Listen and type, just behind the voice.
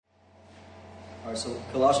All right, so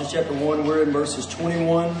Colossians chapter 1, we're in verses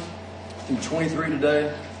 21 through 23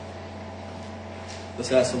 today.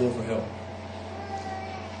 Let's ask the Lord for help.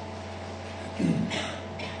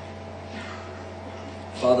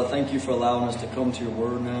 Father, thank you for allowing us to come to your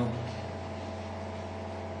word now.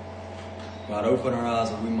 God, open our eyes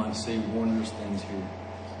that we might see wondrous things here.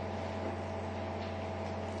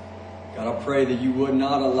 God, I pray that you would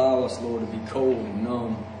not allow us, Lord, to be cold and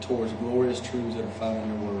numb towards glorious truths that are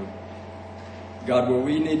found in your word. God, where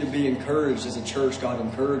we need to be encouraged as a church, God,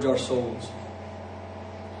 encourage our souls.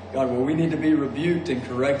 God, where we need to be rebuked and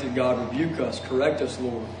corrected, God, rebuke us, correct us,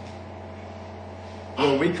 Lord.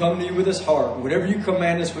 Lord, we come to you with this heart. Whatever you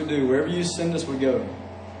command us, we do. Wherever you send us, we go.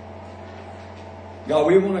 God,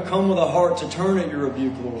 we want to come with a heart to turn at your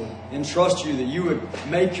rebuke, Lord, and trust you that you would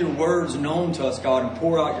make your words known to us, God, and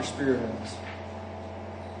pour out your Spirit on us.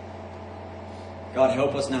 God,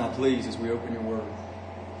 help us now, please, as we open your word.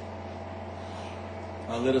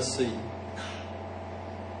 God, let us see.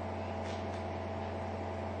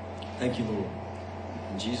 Thank you, Lord.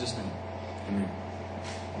 In Jesus' name, amen.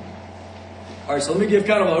 All right, so let me give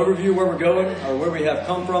kind of an overview of where we're going, or where we have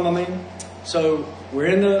come from, So we're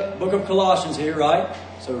in the book of Colossians here, right?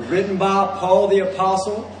 So written by Paul the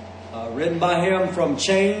Apostle, written by him from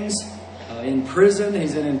chains, in prison.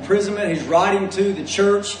 He's in imprisonment. He's writing to the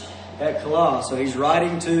church at Colossae. So he's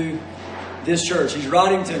writing to this church. He's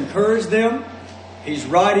writing to encourage them. He's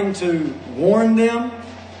writing to warn them.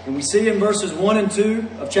 And we see in verses 1 and 2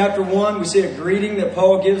 of chapter 1, we see a greeting that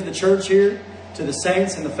Paul gives the church here to the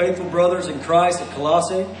saints and the faithful brothers in Christ at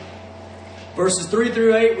Colossae. Verses 3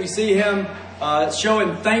 through 8, we see him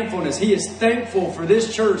showing thankfulness. He is thankful for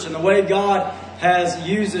this church and the way God has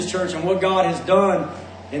used this church and what God has done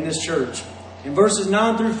in this church. In verses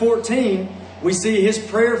 9 through 14, we see his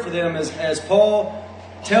prayer for them as Paul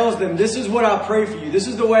tells them, this is what I pray for you. This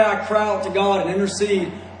is the way I cry out to God and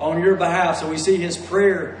intercede on your behalf. So we see his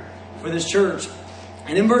prayer for this church.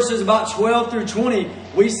 And in verses about 12 through 20,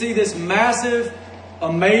 we see this massive,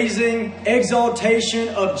 amazing exaltation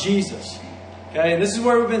of Jesus. Okay, and this is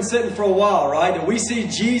where we've been sitting for a while, right? And we see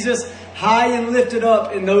Jesus high and lifted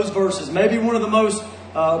up in those verses. Maybe one of the most,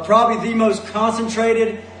 probably the most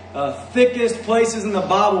concentrated, thickest places in the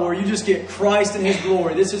Bible where you just get Christ in his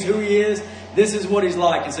glory. This is who he is. This is what he's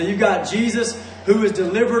like. And so you've got Jesus who has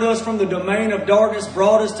delivered us from the domain of darkness,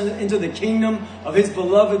 brought us into the kingdom of his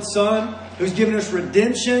beloved Son, who's given us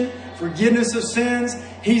redemption, forgiveness of sins.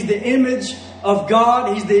 He's the image of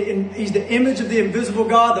God. He's the image of the invisible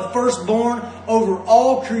God, the firstborn over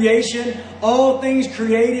all creation, all things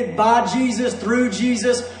created by Jesus, through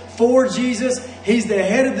Jesus, for Jesus. He's the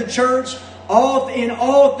head of the church. In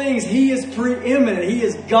all things, he is preeminent. He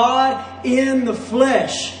is God in the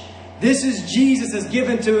flesh. This is Jesus has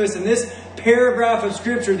given to us in this paragraph of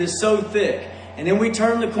Scripture that's so thick. And then we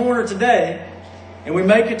turn the corner today and we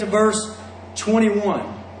make it to verse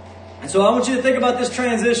 21. And so I want you to think about this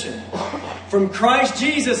transition. From Christ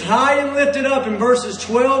Jesus high and lifted up in verses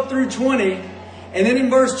 12 through 20. And then in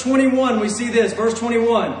verse 21 we see this. Verse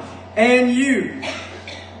 21. And you.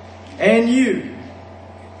 And you.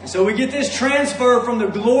 And so we get this transfer from the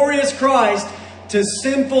glorious Christ to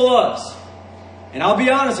sinful us. And I'll be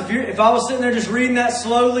honest, if I was sitting there just reading that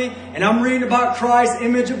slowly, and I'm reading about Christ,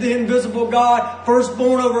 image of the invisible God,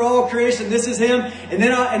 firstborn over all creation, this is him, and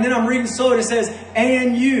then I'm reading slowly, and it says,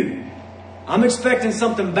 and you. I'm expecting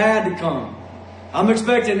something bad to come. I'm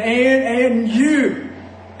expecting and you.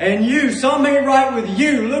 And you. Something ain't right with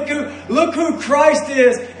you. Look who Christ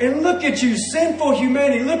is, and look at you, sinful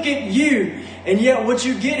humanity. Look at you. And yet what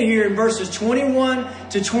you get here in verses 21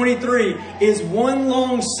 to 23 is one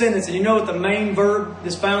long sentence. And you know what the main verb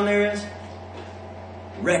that's found there is?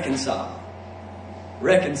 Reconcile.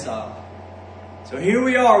 Reconcile. So here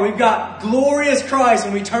we are. We've got glorious Christ,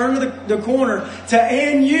 and we turn to the corner to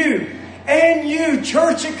and you. And you,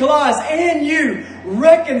 church at Colossae, and you,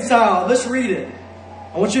 reconcile. Let's read it.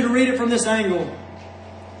 I want you to read it from this angle.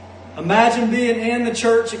 Imagine being in the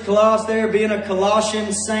church at Colossae there, being a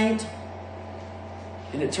Colossian saint.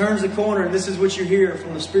 And it turns the corner, and this is what you hear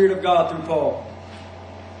from the Spirit of God through Paul.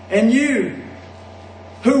 And you,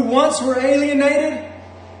 who once were alienated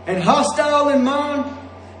and hostile in mind,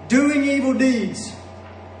 doing evil deeds,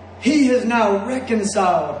 he has now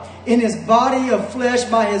reconciled in his body of flesh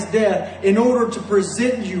by his death in order to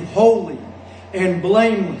present you holy and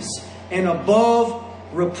blameless and above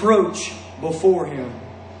reproach before him.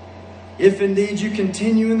 If indeed you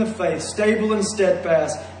continue in the faith, stable and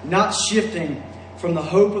steadfast, not shifting from the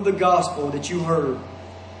hope of the gospel that you heard,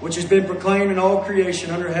 which has been proclaimed in all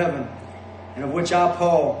creation under heaven, and of which I,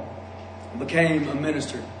 Paul, became a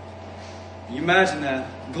minister. Can you imagine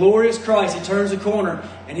that? Glorious Christ, He turns the corner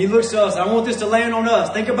and He looks to us. I want this to land on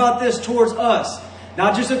us. Think about this towards us.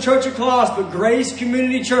 Not just the Church of Colossus, but Grace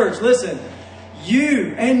Community Church. Listen,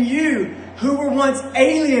 you who were once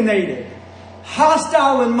alienated,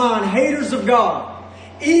 hostile in mind, haters of God,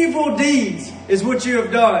 evil deeds is what you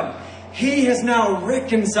have done. He has now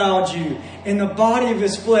reconciled you in the body of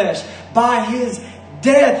His flesh. By His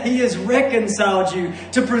death, He has reconciled you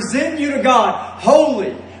to present you to God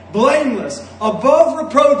holy, blameless, above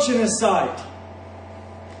reproach in His sight.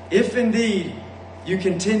 If indeed you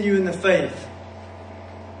continue in the faith,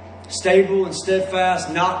 stable and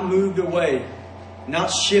steadfast, not moved away, not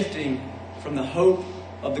shifting from the hope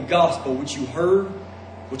of the gospel which you heard,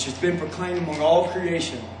 which has been proclaimed among all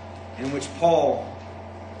creation, in which Paul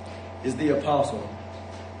is the apostle.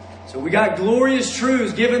 So we got glorious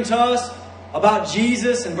truths given to us about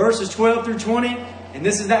Jesus in verses 12 through 20. And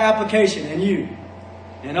this is the application in you,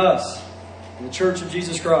 in us, in the Church of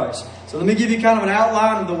Jesus Christ. So let me give you kind of an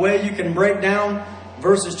outline of the way you can break down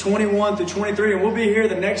verses 21 through 23. And we'll be here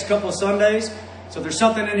the next couple of Sundays. So if there's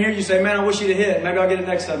something in here you say, man, I wish you'd have hit, maybe I'll get it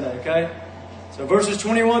next Sunday, okay? So verses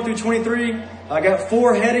 21 through 23, I got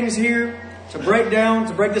 4 headings here to break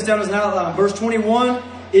this down as an outline. Verse 21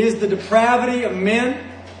 is the depravity of men.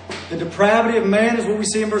 The depravity of man is what we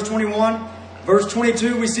see in verse 21. Verse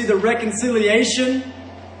 22, we see the reconciliation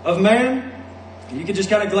of man. You can just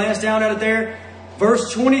kind of glance down at it there.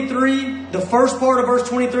 Verse 23, the first part of verse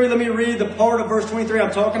 23, let me read the part of verse 23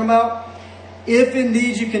 I'm talking about. If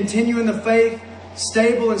indeed you continue in the faith,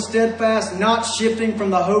 stable and steadfast, not shifting from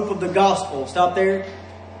the hope of the gospel. Stop there.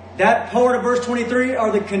 That part of verse 23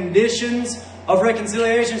 are the conditions of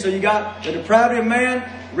reconciliation. So you got the depravity of man,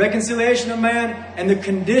 reconciliation of man, and the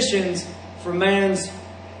conditions for man's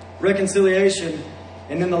reconciliation.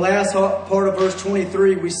 And then the last part of verse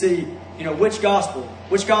 23, we see, which gospel?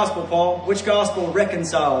 Which gospel, Paul? Which gospel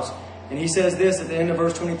reconciles? And he says this at the end of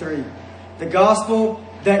verse 23. The gospel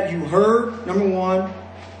that you heard, number 1,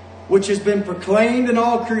 which has been proclaimed in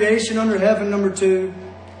all creation under heaven, number 2,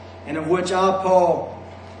 and of which I, Paul,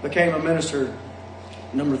 became a minister,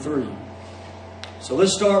 number 3. So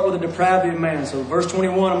let's start with the depravity of man. So verse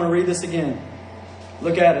 21, I'm going to read this again.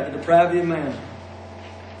 Look at it, the depravity of man.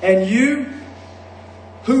 And you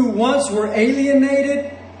who once were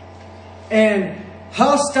alienated and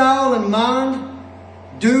hostile in mind,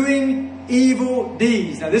 doing evil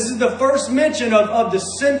deeds. Now this is the first mention of the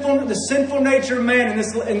sinful nature of man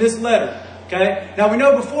in this letter. Okay? Now we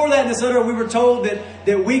know before that in this letter we were told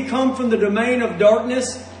that we come from the domain of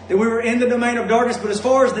darkness, that we were in the domain of darkness. But as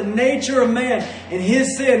far as the nature of man and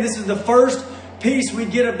his sin, this is the first piece we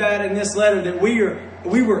get of that in this letter, that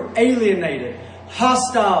we were alienated,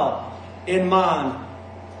 hostile in mind,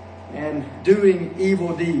 and doing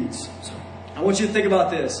evil deeds. So I want you to think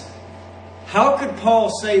about this. How could Paul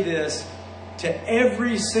say this to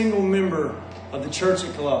every single member of the church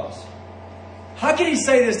at Colossus? How can he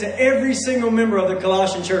say this to every single member of the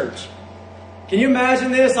Colossian church? Can you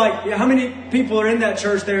imagine this? Like, how many people are in that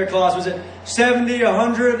church there at Colossus? Was it 70,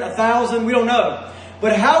 100, 1,000? We don't know.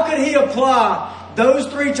 But how could he apply those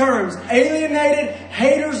 3 terms, alienated,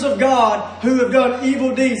 haters of God, who have done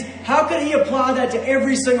evil deeds? How could he apply that to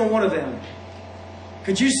every single one of them?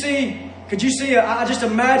 Could you see, I just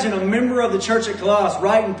imagine a member of the church at Colossus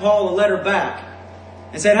writing Paul a letter back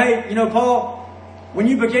and said, hey, Paul, when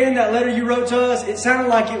you began that letter you wrote to us, it sounded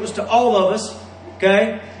like it was to all of us,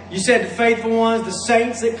 okay? You said the faithful ones, the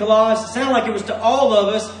saints at Colossus. It sounded like it was to all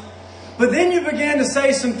of us. But then you began to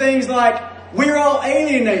say some things like, we're all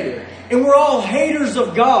alienated and we're all haters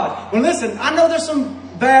of God. Well, listen, I know there's some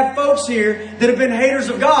bad folks here that have been haters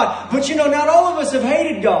of God. But not all of us have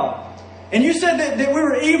hated God. And you said that we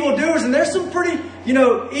were evil doers. And there's some pretty,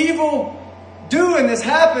 evil doing that's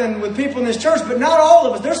happened with people in this church. But not all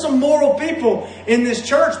of us. There's some moral people in this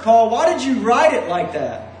church, Paul. Why did you write it like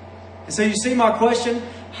that? And so you see my question?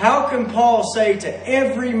 How can Paul say to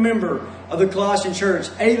every member of the Colossian church,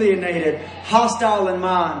 alienated, hostile in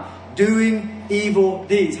mind, doing evil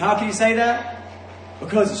deeds? How can he say that?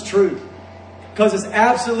 Because it's true. Because it's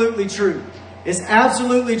absolutely true. It's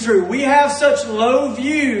absolutely true. We have such low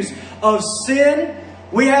views of sin.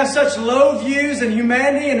 We have such low views in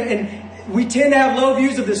humanity, and we tend to have low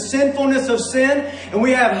views of the sinfulness of sin, and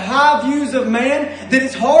we have high views of man that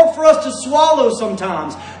it's hard for us to swallow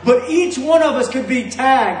sometimes. But each one of us could be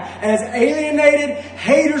tagged as alienated,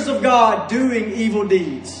 haters of God, doing evil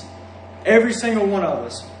deeds. Every single one of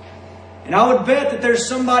us. And I would bet that there's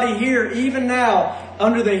somebody here, even now,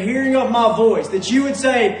 under the hearing of my voice, that you would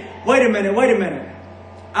say, wait a minute.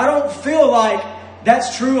 I don't feel like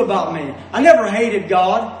that's true about me. I never hated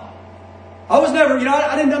God. I was never,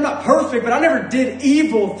 I'm not perfect, but I never did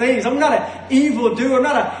evil things. I'm not an evil doer. I'm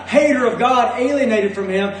not a hater of God, alienated from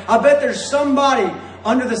Him. I bet there's somebody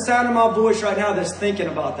under the sound of my voice right now that's thinking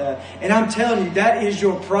about that. And I'm telling you, that is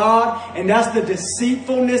your pride, and that's the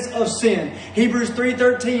deceitfulness of sin. Hebrews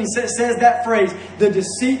 3:13 says that phrase, the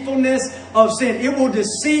deceitfulness of sin. It will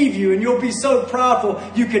deceive you, and you'll be so prideful,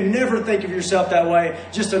 you can never think of yourself that way.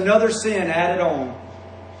 Just another sin added on.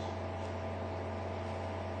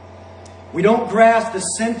 We don't grasp the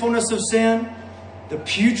sinfulness of sin, the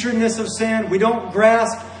putridness of sin. We don't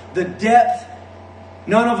grasp the depth.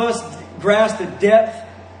 None of us grasp the depth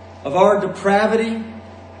of our depravity.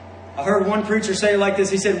 I heard one preacher say it like this.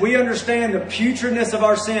 He said, we understand the putridness of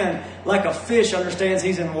our sin like a fish understands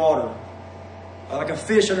he's in water. Or like a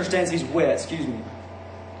fish understands he's wet, excuse me.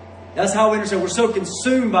 That's how we understand. We're so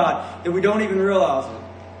consumed by it that we don't even realize it.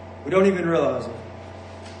 We don't even realize it.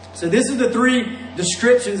 So this is the three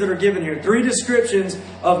descriptions that are given here. Three descriptions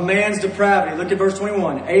of man's depravity. Look at verse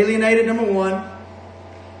 21. Alienated, number 1.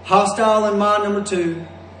 Hostile in mind, number 2.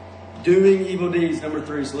 Doing evil deeds, number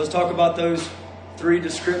 3. So let's talk about those three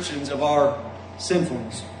descriptions of our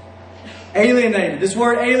sinfulness. Alienated. This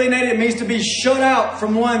word alienated means to be shut out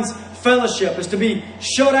from one's fellowship. It's to be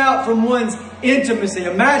shut out from one's intimacy.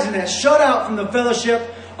 Imagine that. Shut out from the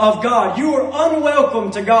fellowship of God. You are unwelcome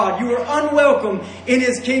to God. You are unwelcome in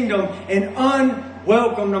His kingdom and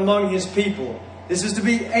unwelcomed among His people. This is to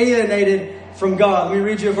be alienated from God. Let me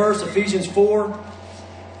read you a verse, Ephesians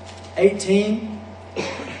 4:18.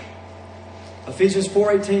 Ephesians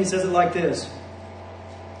 4:18 says it like this.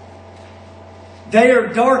 They are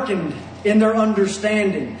darkened in their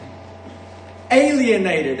understanding.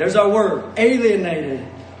 Alienated, there's our word, alienated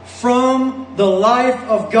from the life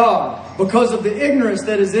of God because of the ignorance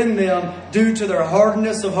that is in them due to their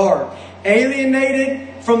hardness of heart. Alienated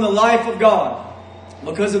from the life of God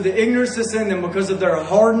because of the ignorance that's in them, because of their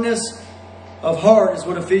hardness of heart is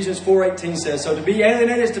what Ephesians 4:18 says. So to be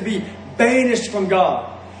alienated is to be banished from God.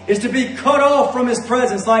 Is to be cut off from His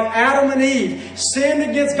presence, like Adam and Eve sinned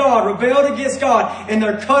against God, rebelled against God, and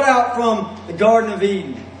they're cut out from the Garden of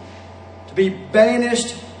Eden. To be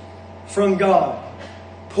banished from God.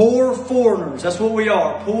 Poor foreigners, that's what we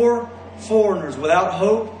are. Poor foreigners without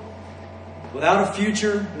hope, without a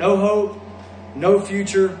future, no hope, no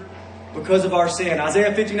future because of our sin.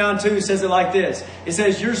 Isaiah 59:2 says it like this. It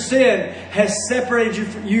says, your sin has separated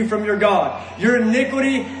you from your God. Your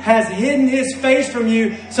iniquity has hidden His face from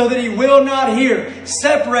you so that He will not hear.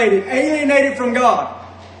 Separated, alienated from God.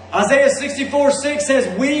 Isaiah 64:6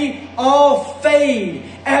 says, we all fade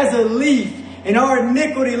as a leaf, and our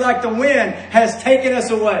iniquity like the wind has taken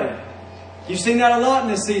us away. You've seen that a lot in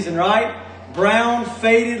this season, right? Brown,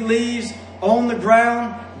 faded leaves on the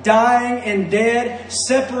ground, dying and dead,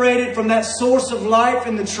 separated from that source of life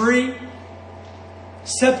in the tree,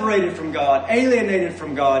 separated from God, alienated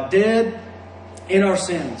from God, dead in our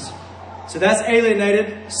sins. So that's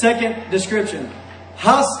alienated. Second description,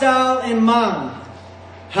 hostile in mind.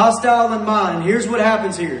 Hostile in mind. Here's what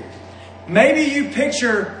happens here. Maybe you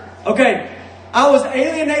picture, okay, I was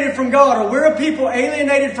alienated from God, or we're a people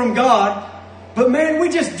alienated from God. But man, we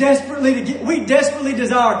desperately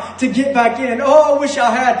desire to get back in. Oh, I wish I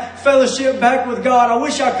had fellowship back with God. I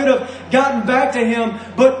wish I could have gotten back to Him,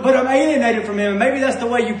 but I'm alienated from Him. Maybe that's the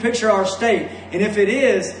way you picture our state. And if it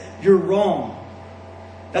is, you're wrong.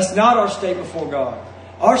 That's not our state before God.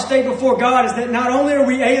 Our state before God is that not only are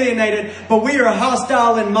we alienated, but we are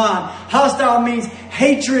hostile in mind. Hostile means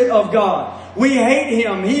hatred of God. We hate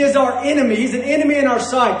Him. He is our enemy. He's an enemy in our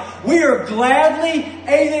sight. We are gladly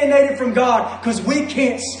alienated from God because we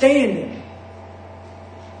can't stand Him.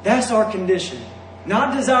 That's our condition.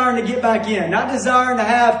 Not desiring to get back in. Not desiring to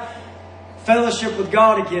have fellowship with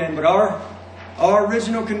God again. But our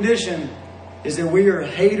original condition is that we are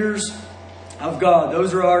haters of God.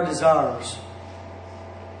 Those are our desires.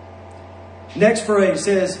 Next phrase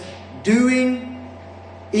says, doing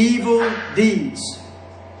evil deeds.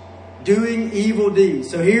 Doing evil deeds.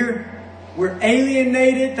 So here, we're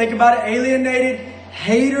alienated. Think about it. Alienated,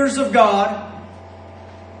 haters of God.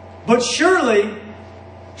 But surely,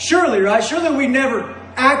 right? Surely we never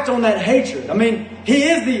act on that hatred. I mean, He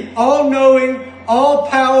is the all-knowing,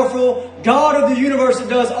 all-powerful God of the universe that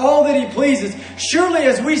does all that He pleases. Surely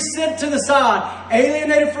as we sit to the side,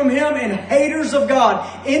 alienated from Him and haters of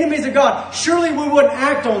God, enemies of God, surely we wouldn't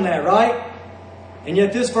act on that, right? And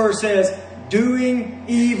yet this verse says, doing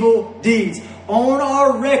evil deeds. On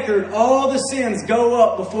our record, all the sins go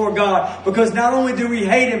up before God because not only do we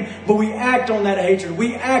hate Him, but we act on that hatred.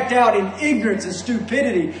 We act out in ignorance and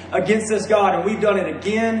stupidity against this God, and we've done it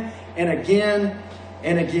again and again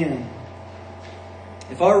and again.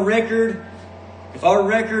 If our record if our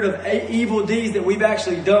record of evil deeds that we've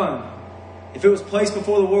actually done, if it was placed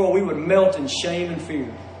before the world, we would melt in shame and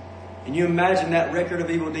fear. And you imagine that record of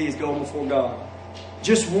evil deeds going before God.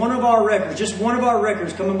 Just one of our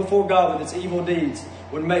records coming before God with its evil deeds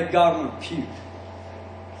would make God want to puke.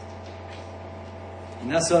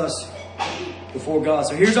 And that's us before God.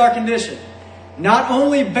 So here's our condition. Not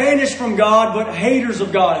only banished from God, but haters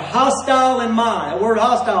of God. Hostile in mind. That word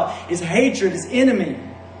hostile is hatred, is enemy.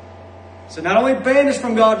 So not only banished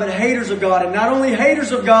from God, but haters of God. And not only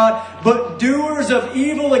haters of God, but doers of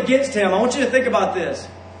evil against Him. I want you to think about this.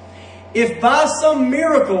 If by some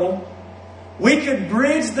miracle we could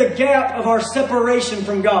bridge the gap of our separation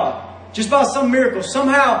from God, just by some miracle,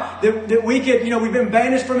 somehow that we could, we've been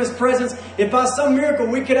banished from His presence. If by some miracle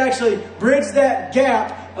we could actually bridge that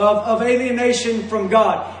gap of alienation from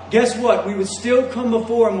God, guess what? We would still come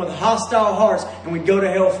before Him with hostile hearts and we'd go to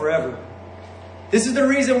hell forever. This is the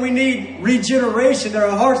reason we need regeneration, that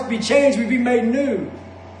our hearts be changed, we be made new.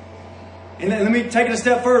 And let me take it a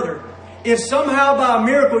step further. If somehow by a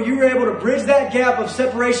miracle you were able to bridge that gap of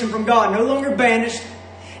separation from God, no longer banished,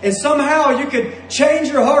 and somehow you could change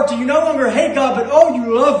your heart to you no longer hate God, but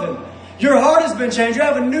you love Him. Your heart has been changed. You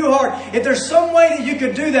have a new heart. If there's some way that you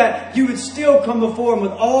could do that, you would still come before Him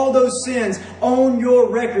with all those sins on your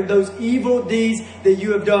record, those evil deeds that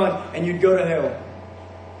you have done, and you'd go to hell.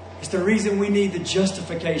 It's the reason we need the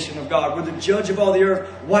justification of God, where the judge of all the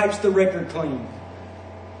earth wipes the record clean.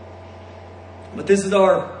 But this is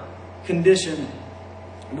our condition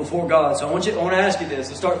before God. So I want to ask you this,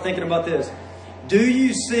 and start thinking about this. Do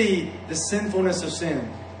you see the sinfulness of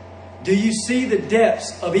sin? Do you see the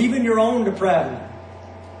depths of even your own depravity?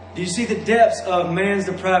 Do you see the depths of man's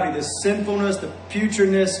depravity, the sinfulness, the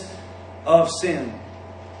putridness of sin?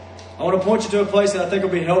 I want to point you to a place that I think will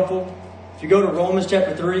be helpful. If you go to Romans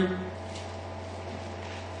chapter 3.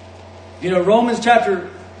 Romans chapters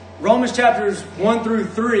 1 through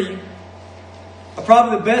 3 are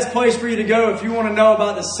probably the best place for you to go if you want to know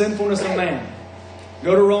about the sinfulness of man.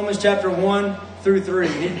 Go to Romans chapter 1 through 3.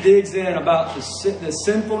 He digs in about the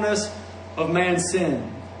sinfulness of man's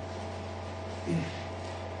sin.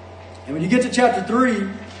 And when you get to chapter 3,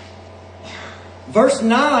 verse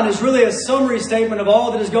 9 is really a summary statement of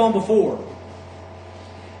all that has gone before.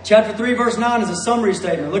 Chapter 3, verse 9 is a summary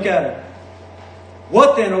statement. Look at it.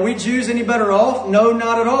 What then? Are we Jews any better off? No,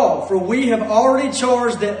 not at all. For we have already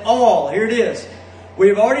charged that all, here it is. We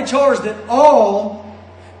have already charged that all,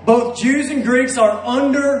 both Jews and Greeks, are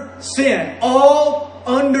under sin. All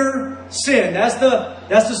under sin. That's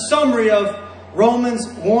the summary of Romans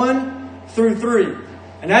 1 through 3.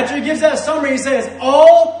 And after he gives that summary, he says,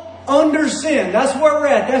 all under sin. That's where we're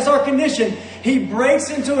at. That's our condition. He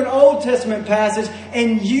breaks into an Old Testament passage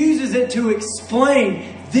and uses it to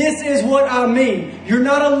explain, this is what I mean. You're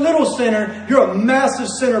not a little sinner. You're a massive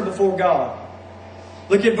sinner before God.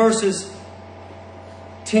 Look at verses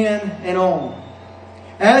 10 and on.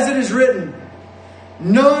 As it is written,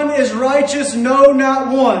 none is righteous, no,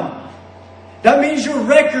 not one. That means your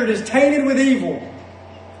record is tainted with evil.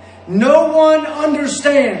 No one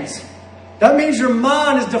understands. That means your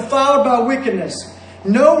mind is defiled by wickedness.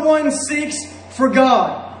 No one seeks for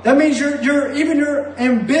God. That means even your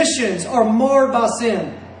ambitions are marred by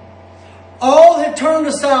sin. All have turned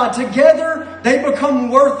aside. Together they become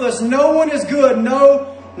worthless. No one is good.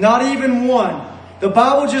 No, not even one. The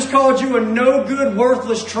Bible just called you a no good,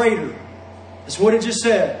 worthless traitor. That's what it just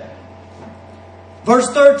said. Verse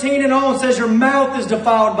 13 and on says your mouth is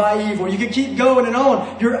defiled by evil. You can keep going and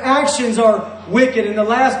on. Your actions are wicked. In the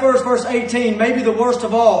last verse, verse 18, maybe the worst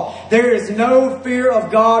of all, there is no fear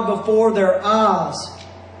of God before their eyes.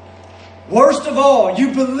 Worst of all,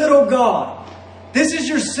 you belittle God. This is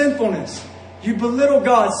your sinfulness. You belittle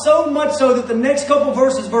God so much so that the next couple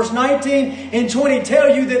verses, verse 19 and 20,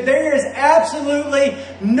 tell you that there is absolutely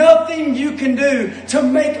nothing you can do to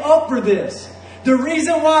make up for this. The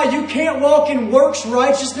reason why you can't walk in works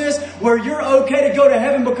righteousness, where you're okay to go to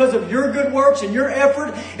heaven because of your good works and your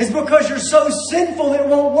effort, is because you're so sinful it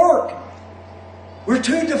won't work. We're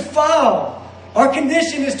too defiled. Our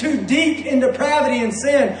condition is too deep in depravity and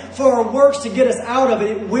sin for our works to get us out of it.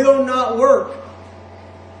 It will not work.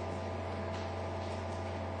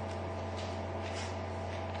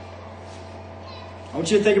 I want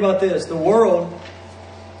you to think about this. The world,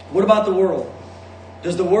 what about the world?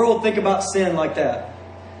 Does the world think about sin like that?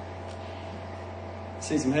 I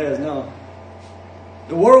see some heads. No.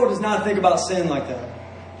 The world does not think about sin like that.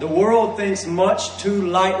 The world thinks much too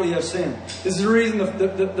lightly of sin. This is the reason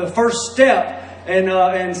the first step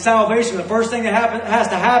in salvation, the first thing that has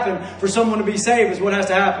to happen for someone to be saved is what has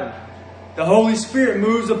to happen? the Holy Spirit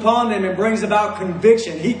moves upon them and brings about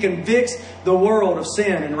conviction. He convicts the world of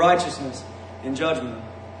sin and righteousness and judgment.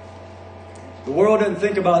 The world doesn't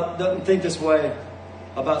think this way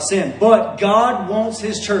about sin. But God wants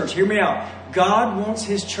His church, hear me out. God wants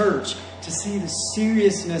His church to see the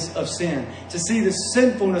seriousness of sin, to see the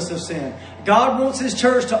sinfulness of sin. God wants His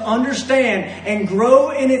church to understand and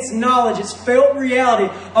grow in its knowledge, its felt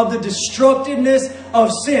reality of the destructiveness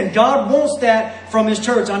of sin. God wants that from His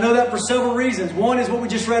church. I know that for several reasons. One is what we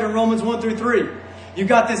just read in Romans 1 through 3. You've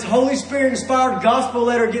got this Holy Spirit-inspired gospel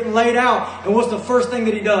letter getting laid out. And what's the first thing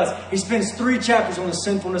that He does? He spends 3 chapters on the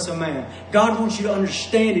sinfulness of man. God wants you to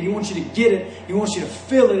understand it. He wants you to get it. He wants you to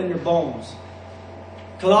feel it in your bones.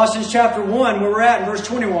 Colossians chapter 1, where we're at in verse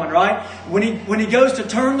 21, right? When he goes to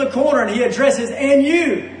turn the corner and he addresses, and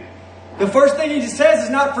you. The first thing he says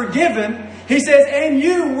is not forgiven. He says, and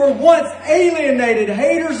you were once alienated,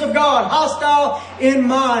 haters of God, hostile in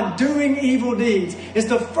mind, doing evil deeds. It's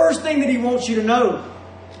the first thing that he wants you to know.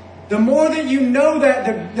 The more that you know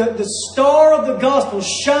that, the star of the gospel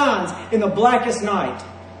shines in the blackest night.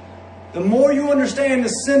 The more you understand the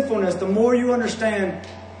sinfulness, the more you understand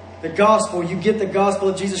the gospel, you get the gospel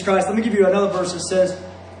of Jesus Christ. Let me give you another verse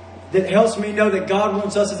that helps me know that God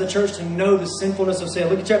wants us as a church to know the sinfulness of sin.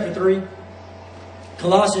 Look at chapter 3.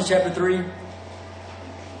 Colossians chapter 3.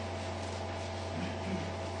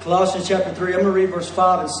 Colossians chapter 3. I'm going to read verse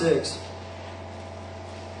 5 and 6.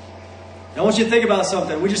 Now I want you to think about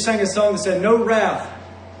something. We just sang a song that said, no wrath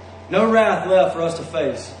left for us to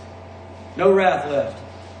face. No wrath left.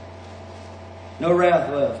 No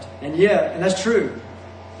wrath left. And that's true.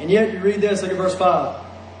 And yet you read this, look at verse 5.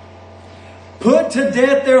 Put to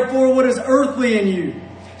death, therefore, what is earthly in you.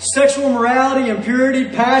 Sexual immorality, impurity,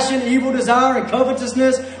 passion, evil desire, and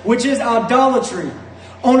covetousness, which is idolatry.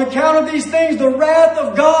 On account of these things, the wrath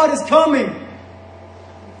of God is coming.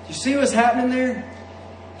 Do you see what's happening there?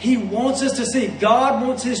 He wants us to see. God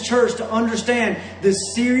wants His church to understand the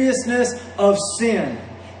seriousness of sin.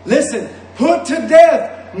 Listen, put to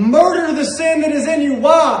death. Murder the sin that is in you.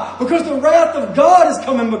 Why? Because the wrath of God is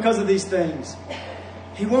coming because of these things.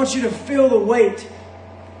 He wants you to feel the weight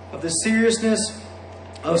of the seriousness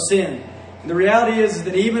of sin. And the reality is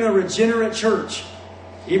that even a regenerate church,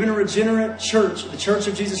 the Church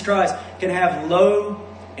of Jesus Christ, can have low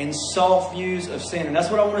and soft views of sin. And that's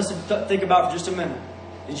what I want us to think about for just a minute.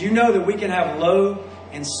 Did you know that we can have low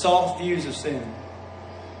and soft views of sin?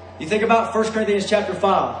 You think about 1 Corinthians chapter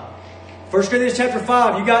 5. 1 Corinthians chapter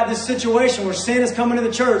 5, you got this situation where sin is coming to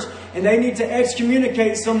the church and they need to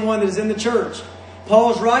excommunicate someone that is in the church.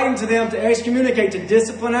 Paul's writing to them to excommunicate, to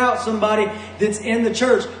discipline out somebody that's in the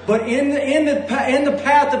church. But in the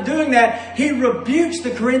path of doing that, he rebukes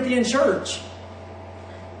the Corinthian church.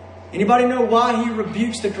 Anybody know why he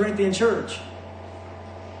rebukes the Corinthian church?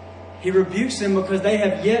 He rebukes them because they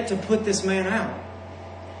have yet to put this man out.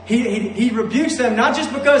 He rebukes them not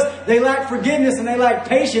just because they lack forgiveness and they lack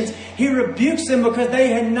patience. He rebukes them because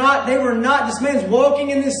this man's walking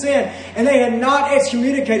in this sin and they had not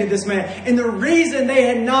excommunicated this man. And the reason they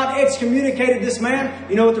had not excommunicated this man,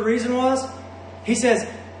 you know what the reason was? He says,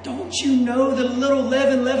 don't you know that a little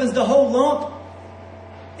leaven leavens the whole lump?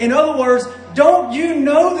 In other words, don't you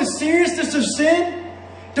know the seriousness of sin?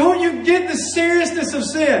 Don't you get the seriousness of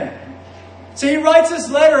sin? So he writes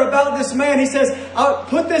this letter about this man. He says, I'll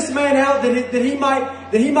put this man out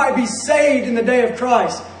that he might be saved in the day of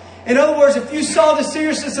Christ. In other words, if you saw the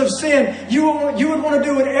seriousness of sin, you would want to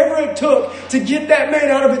do whatever it took to get that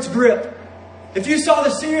man out of its grip. If you saw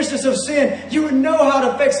the seriousness of sin, you would know how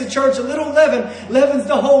it affects the church. A little leaven leavens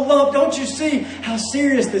the whole lump. Don't you see how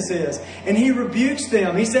serious this is? And he rebukes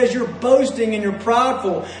them. He says, you're boasting and you're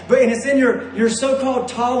prideful. And it's in your so-called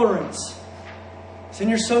tolerance. It's in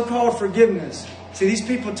your so-called forgiveness. See, these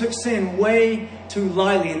people took sin way too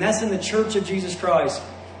lightly. And that's in the church of Jesus Christ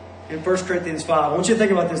in 1 Corinthians 5. I want you to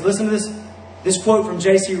think about this. Listen to this quote from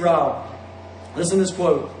J.C. Ryle. Listen to this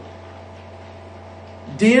quote.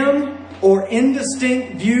 Dim or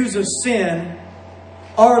indistinct views of sin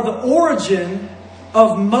are the origin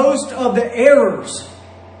of most of the errors,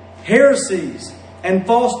 heresies, and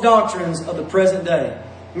false doctrines of the present day.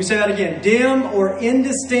 Let me say that again. Dim or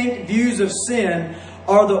indistinct views of sin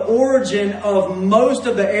are the origin of most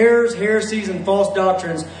of the errors, heresies, and false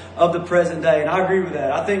doctrines of the present day. And I agree with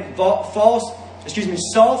that. I think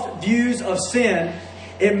soft views of sin,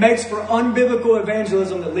 it makes for unbiblical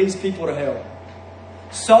evangelism that leads people to hell.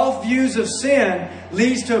 Soft views of sin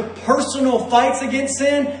leads to personal fights against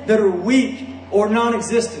sin that are weak or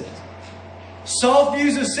non-existent. Soft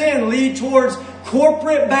views of sin lead towards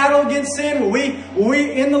corporate battle against sin, where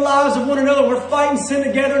we in the lives of one another, we're fighting sin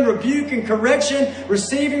together in rebuke and correction,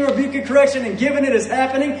 receiving rebuke and correction and giving it as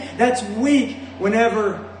happening. That's weak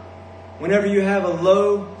whenever you have a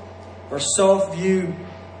low or soft view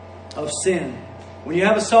of sin. When you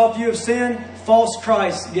have a soft view of sin, false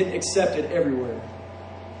Christs get accepted everywhere.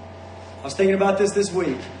 I was thinking about this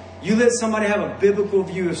week. You let somebody have a biblical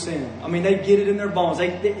view of sin. I mean, they get it in their bones.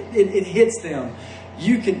 It hits them.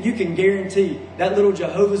 You can guarantee that little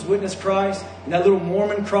Jehovah's Witness Christ, and that little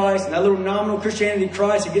Mormon Christ, and that little nominal Christianity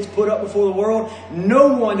Christ that gets put up before the world, no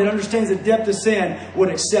one that understands the depth of sin would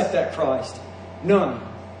accept that Christ. None.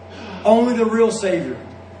 Only the real Savior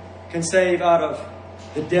can save out of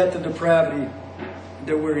the depth of depravity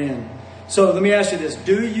that we're in. So let me ask you this.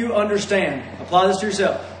 Do you understand? Apply this to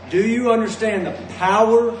yourself. Do you understand the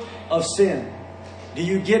power of sin? Do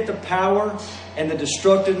you get the power and the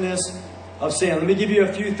destructiveness of sin? Let me give you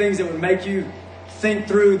a few things that would make you think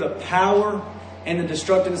through the power and the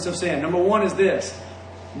destructiveness of sin. Number one is this.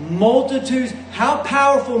 Multitudes. How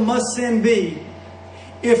powerful must sin be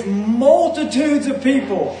if multitudes of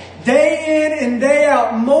people, day in and day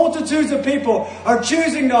out, multitudes of people are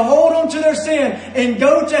choosing to hold on to their sin and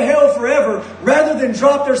go to hell forever rather than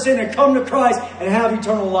drop their sin and come to Christ and have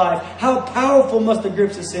eternal life? How powerful must the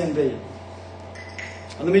grips of sin be?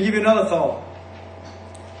 Let me give you another thought.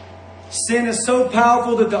 Sin is so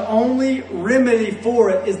powerful that the only remedy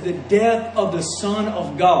for it is the death of the Son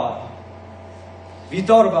of God. Have you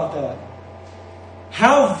thought about that?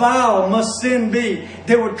 How vile must sin be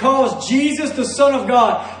that would cause Jesus, the Son of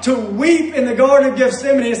God, to weep in the Garden of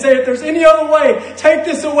Gethsemane and say, if there's any other way, take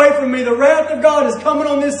this away from me. The wrath of God is coming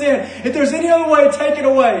on this sin. If there's any other way, take it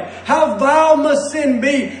away. How vile must sin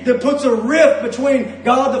be that puts a rift between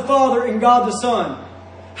God the Father and God the Son?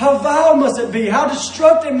 How vile must it be? How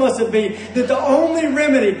destructive must it be that the only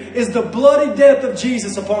remedy is the bloody death of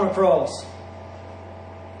Jesus upon a cross?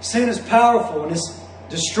 Sin is powerful and it's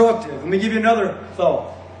destructive. Let me give you another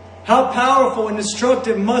thought. How powerful and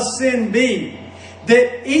destructive must sin be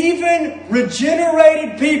that even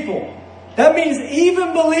regenerated people, that means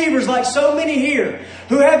even believers like so many here,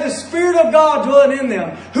 who have the Spirit of God dwelling in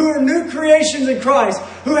them, who are new creations in Christ,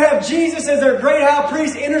 who have Jesus as their great high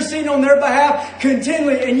priest interceding on their behalf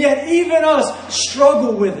continually, and yet even us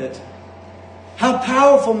struggle with it. How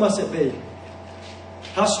powerful must it be?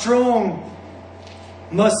 How strong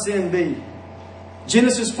must sin be?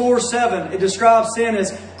 Genesis 4:7, it describes sin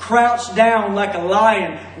as crouched down like a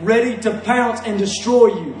lion, ready to pounce and destroy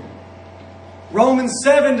you. Romans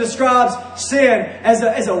 7 describes sin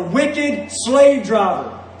as a wicked slave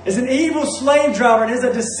driver, as an evil slave driver, and as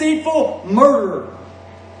a deceitful murderer.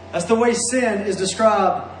 That's the way sin is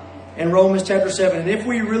described in Romans chapter 7. And if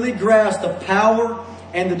we really grasp the power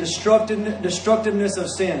and the destructiveness of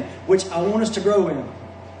sin, which I want us to grow in,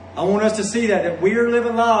 I want us to see that we are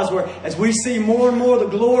living lives where as we see more and more the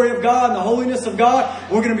glory of God and the holiness of God,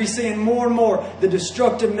 we're going to be seeing more and more the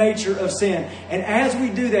destructive nature of sin. And as we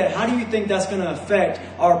do that, how do you think that's going to affect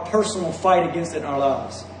our personal fight against it in our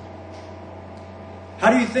lives?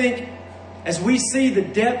 How do you think, as we see the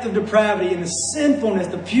depth of depravity and the sinfulness,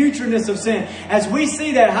 the putridness of sin, as we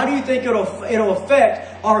see that, how do you think it'll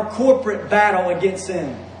affect our corporate battle against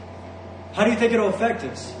sin? How do you think it'll affect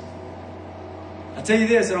us? I tell you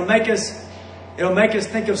this, it'll make us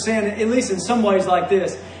think of sin, at least in some ways, like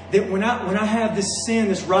this. That when I have this sin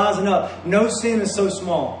that's rising up, no sin is so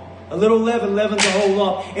small. A little leaven leavens a whole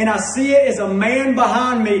lump. And I see it as a man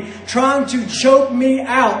behind me trying to choke me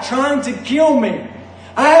out, trying to kill me.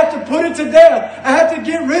 I have to put it to death. I have to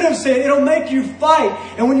get rid of sin. It'll make you fight.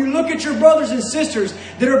 And when you look at your brothers and sisters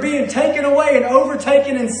that are being taken away and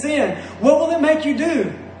overtaken in sin, what will it make you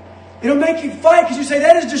do? It'll make you fight because you say,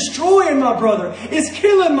 that is destroying my brother. It's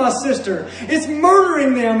killing my sister. It's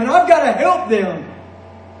murdering them and I've got to help them.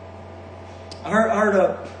 I heard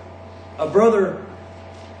a brother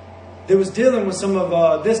that was dealing with some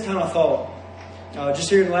of this kind of thought just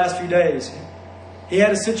here in the last few days. He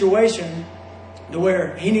had a situation to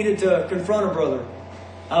where he needed to confront a brother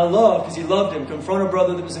out of love because he loved him, confront a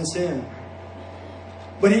brother that was in sin.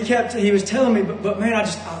 But he was telling me, but man, I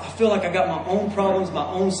feel like I got my own problems, my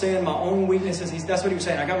own sin, my own weaknesses. That's what he was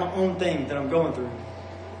saying. I got my own thing that I'm going through,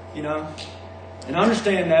 you know. And I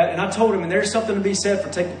understand that. And I told him, and there's something to be said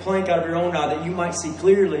for take the plank out of your own eye that you might see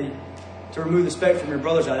clearly to remove the speck from your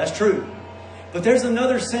brother's eye. That's true. But there's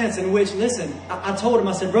another sense in which, listen, I told him,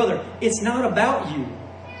 I said, brother, it's not about you.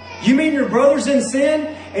 You mean your brother's in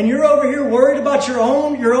sin and you're over here worried about your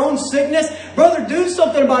own sickness? Brother, do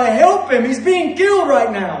something about it. Help him. He's being killed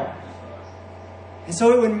right now. And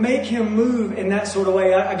so it would make him move in that sort of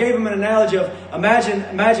way. I gave him an analogy of,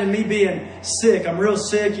 imagine me being sick. I'm real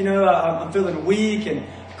sick, I'm feeling weak and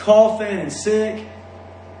coughing and sick.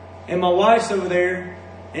 And my wife's over there,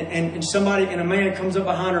 and a man comes up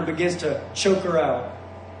behind her and begins to choke her out.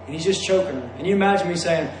 And he's just choking her. And you imagine me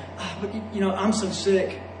saying, but I'm so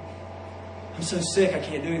sick. I'm so sick, I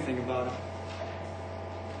can't do anything about it.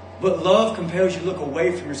 But love compels you to look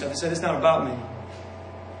away from yourself. He said, it's not about me.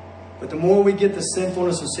 But the more we get the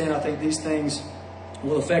sinfulness of sin, I think these things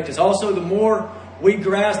will affect us. Also, the more we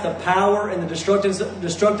grasp the power and the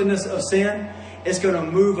destructiveness of sin, it's going to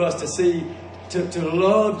move us to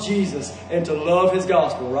love Jesus and to love His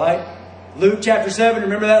gospel, right? Luke chapter 7,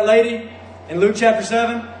 remember that lady in Luke chapter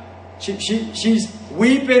 7? She's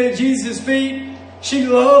weeping at Jesus' feet. She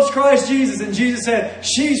loves Christ Jesus. And Jesus said,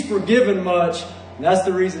 she's forgiven much. And that's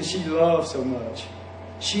the reason she loved so much.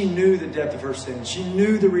 She knew the depth of her sin. She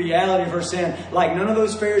knew the reality of her sin like none of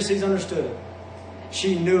those Pharisees understood it.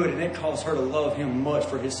 She knew it, and it caused her to love Him much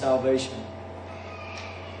for His salvation.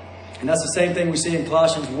 And that's the same thing we see in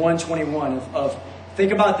Colossians 1:21 of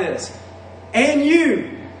think about this. And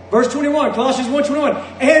you, verse 21, Colossians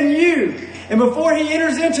 1:21, and you. And before he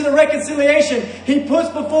enters into the reconciliation, he puts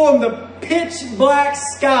before him the pitch black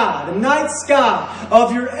sky, the night sky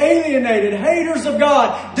of your alienated haters of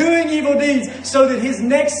God, doing evil deeds, so that his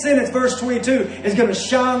next sentence, verse 22, is going to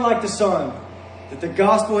shine like the sun. That the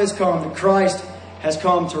gospel has come, that Christ has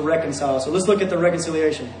come to reconcile. So let's look at the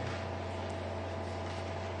reconciliation.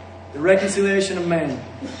 The reconciliation of man.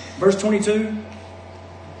 Verse 22.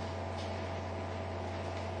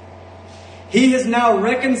 He is now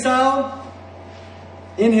reconciled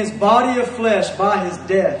in His body of flesh by His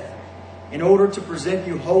death, in order to present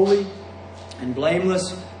you holy and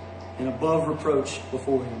blameless and above reproach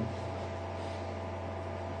before Him.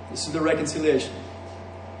 This is the reconciliation.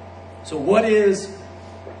 So what does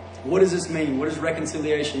this mean? What does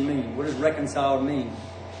reconciliation mean? What does reconciled mean?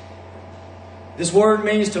 This word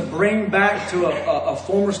means to bring back to a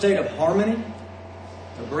former state of harmony,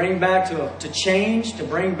 to bring back to change, to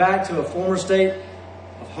bring back to a former state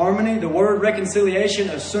of harmony. The word reconciliation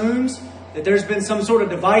assumes that there's been some sort of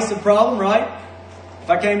divisive problem, right? If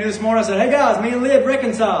I came to you this morning, I said, hey guys, me and Lib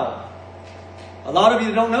reconciled. A lot of you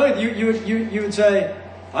that don't know it, you would say,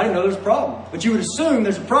 I didn't know there's a problem. But you would assume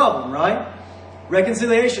there's a problem, right?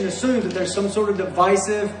 Reconciliation assumes that there's some sort of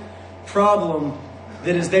divisive problem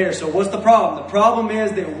that is there. So what's the problem? The problem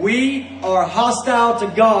is that we are hostile to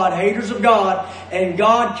God, haters of God, and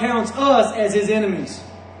God counts us as His enemies.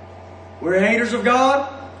 We're haters of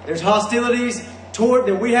God. There's hostilities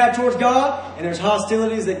that we have towards God, and there's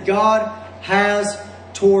hostilities that God has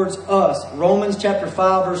towards us. Romans chapter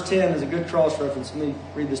 5 verse 10 is a good cross reference. Let me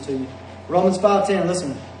read this to you. Romans 5:10,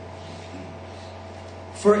 listen.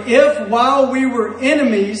 For if while we were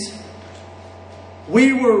enemies,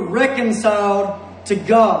 we were reconciled to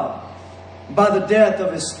God by the death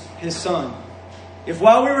of His Son. If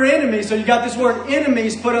while we were enemies, so you got this word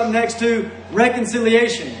enemies put up next to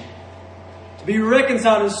reconciliation. To be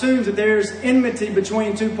reconciled assumes that there's enmity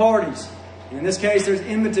between two parties. And in this case, there's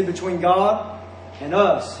enmity between God and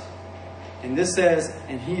us. And this says,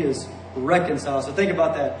 and He is reconciled. So think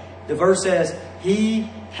about that. The verse says, He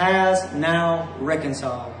has now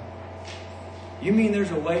reconciled. You mean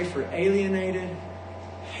there's a way for alienated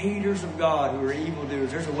haters of God who are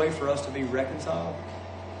evildoers, there's a way for us to be reconciled?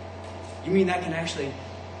 You mean that can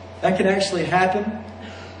actually happen?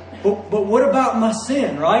 But what about my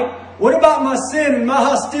sin, right? What about my sin and my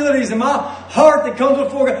hostilities and my heart that comes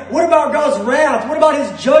before God? What about God's wrath? What about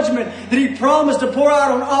His judgment that He promised to pour out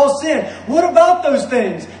on all sin? What about those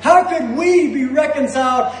things? How could we be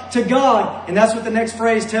reconciled to God? And that's what the next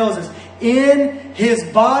phrase tells us. In His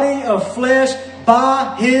body of flesh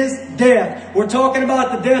by His death. We're talking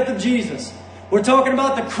about the death of Jesus. We're talking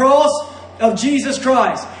about the cross of Jesus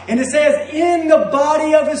Christ. And it says in the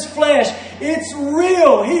body of His flesh. It's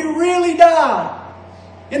real. He really died.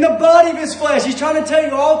 In the body of His flesh. He's trying to tell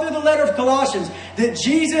you all through the letter of Colossians that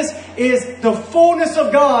Jesus is the fullness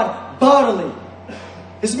of God bodily.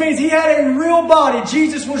 This means He had a real body.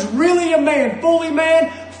 Jesus was really a man,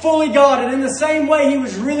 fully God. And in the same way He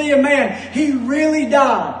was really a man, He really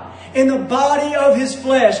died. In the body of His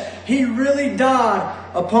flesh, He really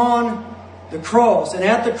died upon the cross. And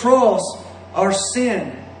at the cross, our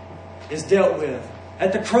sin is dealt with.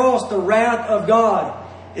 At the cross, the wrath of God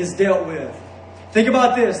is dealt with. Think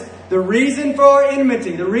about this. The reason for our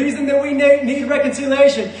enmity, the reason that we need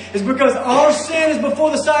reconciliation is because our sin is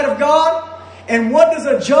before the sight of God. And what does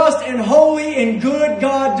a just and holy and good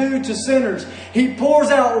God do to sinners? He pours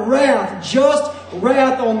out wrath just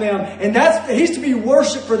wrath on them. And He's to be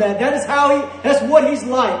worshipped for that. That's what He's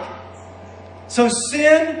like. So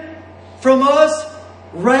sin from us,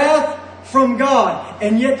 wrath from God.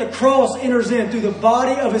 And yet the cross enters in through the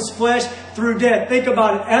body of His flesh through death. Think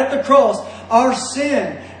about it. At the cross, our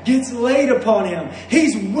sin gets laid upon Him.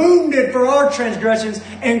 He's wounded for our transgressions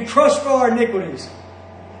and crushed for our iniquities.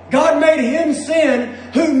 God made Him sin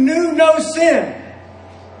who knew no sin.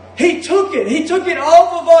 He took it. He took it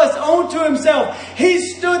off of us onto Himself. He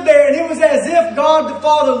stood there and it was as if God the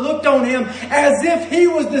Father looked on Him as if He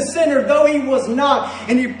was the sinner, though He was not.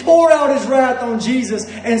 And He poured out His wrath on Jesus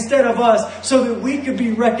instead of us so that we could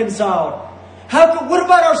be reconciled. What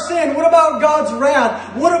about our sin? What about God's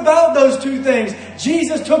wrath? What about those two things?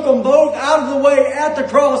 Jesus took them both out of the way at the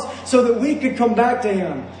cross so that we could come back to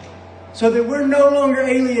Him. So that we're no longer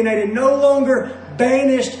alienated, no longer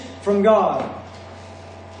banished from God.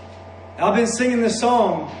 I've been singing this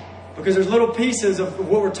song because there's little pieces of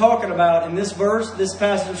what we're talking about in this verse, this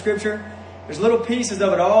passage of Scripture. There's little pieces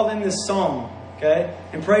of it all in this song. Okay?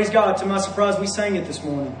 And praise God, to my surprise, we sang it this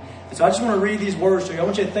morning. And so I just want to read these words to you. I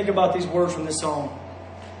want you to think about these words from this song.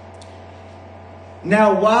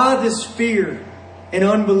 Now why this fear and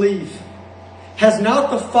unbelief? Has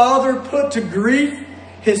not the Father put to grief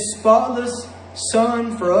His spotless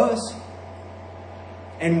Son for us?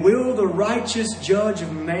 And will the righteous judge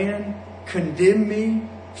of man condemn me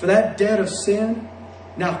for that debt of sin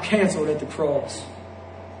now canceled at the cross?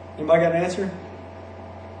 Anybody got an answer?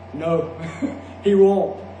 No. He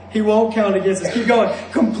won't. He won't count against us. Keep going.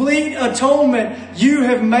 Complete atonement you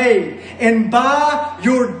have made, and by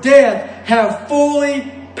your death have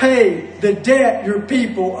fully paid the debt your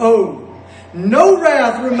people owed. No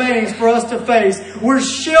wrath remains for us to face. We're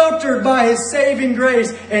sheltered by His saving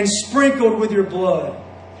grace and sprinkled with your blood.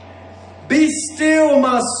 Be still,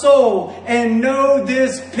 my soul, and know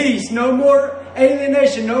this peace. No more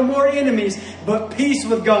alienation, no more enemies, but peace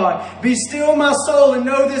with God. Be still, my soul, and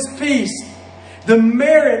know this peace. The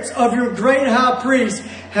merits of your great high priest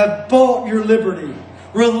have bought your liberty.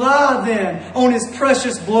 Rely then on His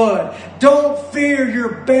precious blood. Don't fear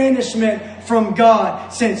your banishment from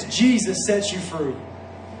God, since Jesus sets you free.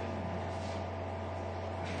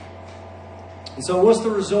 And so what's the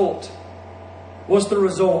result? What's the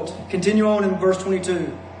result? Continue on in verse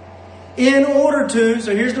 22. In order to,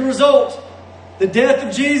 so here's the result. The death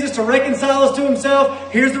of Jesus to reconcile us to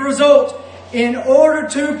Himself. Here's the result. In order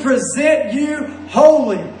to present you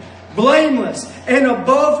holy, blameless, and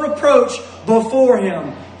above reproach before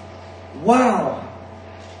Him. Wow.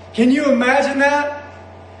 Can you imagine that?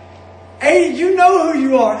 You know who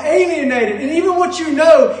you are, alienated. And even what you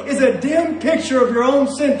know is a dim picture of your own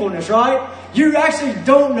sinfulness, right? You actually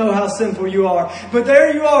don't know how sinful you are. But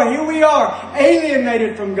there you are, here we are,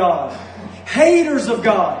 alienated from God. Haters of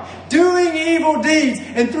God, doing evil deeds.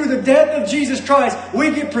 And through the death of Jesus Christ,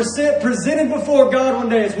 we get presented before God one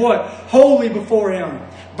day as what? Holy before Him.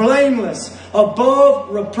 Blameless,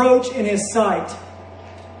 above reproach in His sight.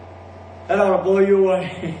 That ought to blow you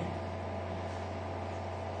away.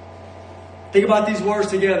 Think about these words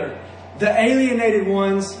together. The alienated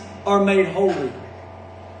ones are made holy.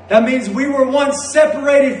 That means we were once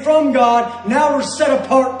separated from God. Now we're set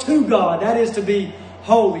apart to God. That is to be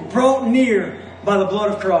holy. Brought near by the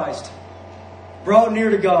blood of Christ. Brought near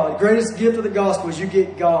to God. The greatest gift of the gospel is you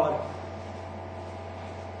get God.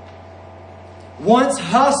 Once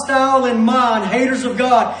hostile in mind, haters of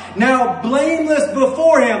God. Now blameless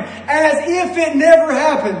before Him. As if it never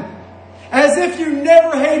happened. As if you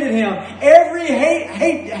never hated Him. Every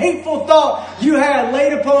hateful thought you had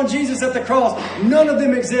laid upon Jesus at the cross, none of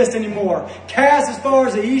them exist anymore. Cast as far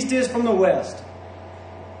as the east is from the west.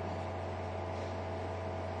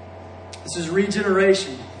 This is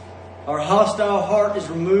regeneration. Our hostile heart is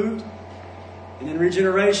removed. And in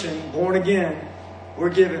regeneration, born again, we're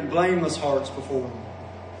given blameless hearts before Him.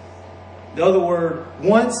 The other word,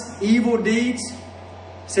 once evil deeds,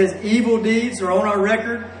 says evil deeds are on our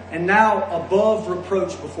record. And now above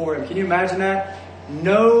reproach before Him. Can you imagine that?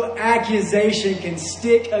 No accusation can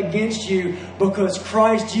stick against you because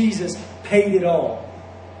Christ Jesus paid it all.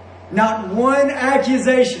 Not one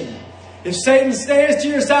accusation. If Satan stands to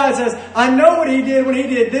your side and says, I know what he did when he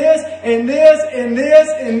did this and this and this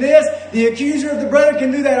and this, the accuser of the brethren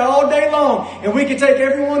can do that all day long. And we can take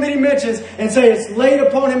every one that he mentions and say it's laid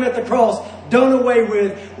upon him at the cross, done away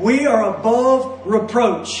with. We are above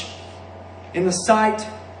reproach in the sight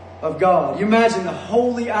of God. You imagine the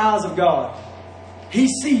holy eyes of God. He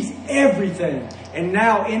sees everything. And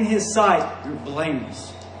now in His sight, you're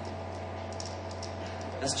blameless.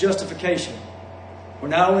 That's justification. For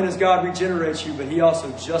not only does God regenerate you, but He also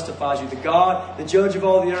justifies you. The God, the judge of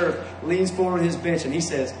all the earth, leans forward on His bench and He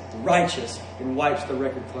says, righteous, and wipes the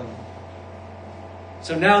record clean.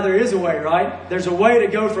 So now there is a way, right? There's a way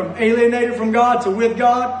to go from alienated from God to with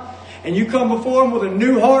God. And you come before Him with a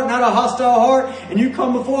new heart, not a hostile heart. And you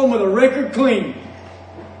come before Him with a record clean.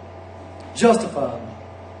 Justified.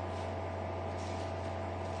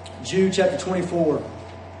 Jude chapter 24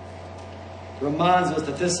 reminds us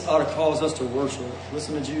that this ought to cause us to worship.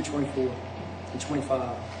 Listen to Jude 24 and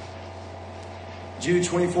 25. Jude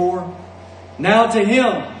 24. Now to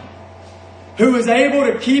Him who is able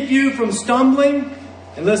to keep you from stumbling,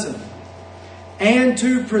 and listen, and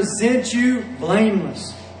to present you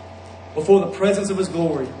blameless before the presence of His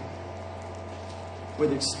glory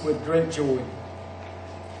with great joy.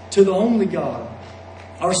 To the only God,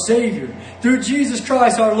 our Savior, through Jesus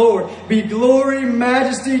Christ our Lord, be glory,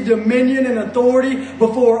 majesty, dominion, and authority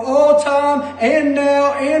before all time and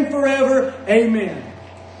now and forever. Amen.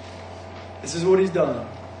 This is what He's done.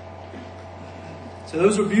 So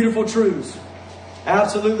those are beautiful truths.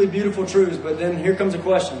 Absolutely beautiful truths. But then here comes a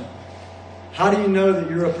question. How do you know that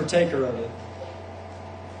you're a partaker of it?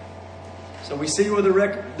 So we see where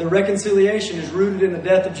the reconciliation is rooted in the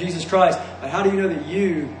death of Jesus Christ. But how do you know that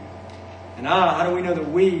you and how do we know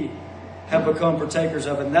that we have become partakers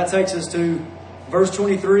of it? And that takes us to verse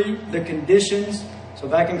 23, the conditions. So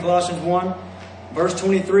back in Colossians 1, verse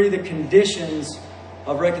 23, the conditions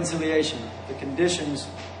of reconciliation. The conditions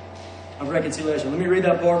of reconciliation. Let me read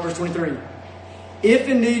that part, verse 23. If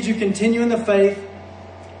indeed you continue in the faith,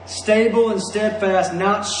 stable and steadfast,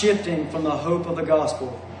 not shifting from the hope of the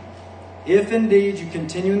gospel. If indeed you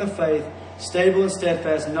continue in the faith, stable and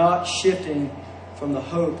steadfast, not shifting from the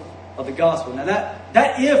hope of the gospel. Now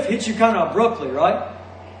that if hits you kind of abruptly, right?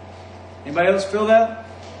 Anybody else feel that?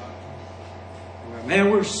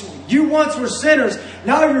 Man, you once were sinners,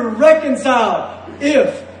 now you're reconciled.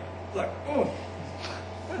 If. Like, oh,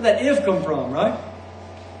 where did that if come from, right?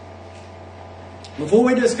 Before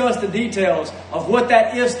we discuss the details of what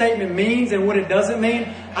that if statement means and what it doesn't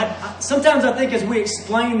mean, sometimes I think as we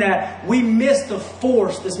explain that, we miss the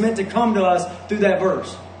force that's meant to come to us through that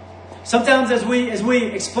verse. Sometimes as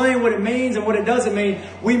we explain what it means and what it doesn't mean,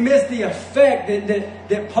 we miss the effect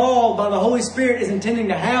that Paul, by the Holy Spirit, is intending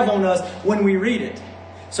to have on us when we read it.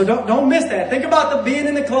 So don't miss that. Think about being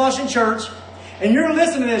in the Colossian church, and you're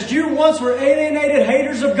listening to this. You once were alienated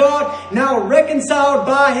haters of God, now reconciled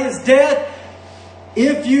by His death.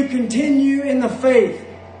 If you continue in the faith,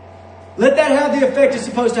 let that have the effect it's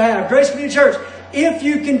supposed to have. Grace Community Church, if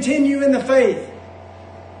you continue in the faith,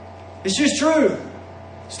 it's just true.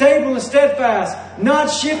 Stable and steadfast, not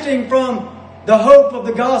shifting from the hope of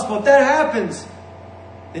the gospel. If that happens,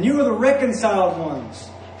 then you are the reconciled ones.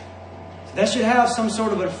 That should have some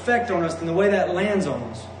sort of effect on us in the way that lands on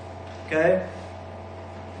us. Okay?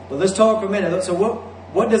 But let's talk for a minute. So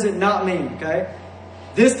what does it not mean? Okay?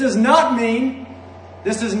 This does not mean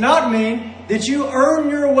that you earn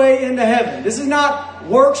your way into heaven. This is not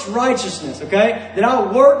works righteousness, okay? That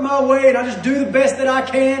I work my way and I just do the best that I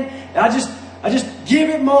can. And I just give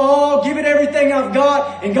it my all, give it everything I've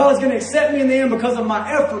got, and God's going to accept me in the end because of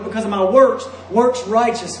my effort, because of my works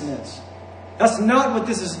righteousness. That's not what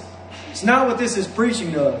this is. It's not what this is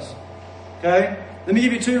preaching to us. Okay? Let me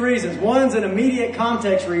give you two reasons. One's an immediate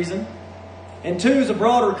context reason. And two is a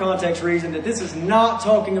broader context reason that this is not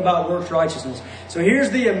talking about works righteousness. So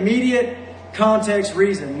here's the immediate context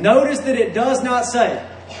reason. Notice that it does not say,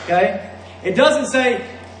 okay? It doesn't say,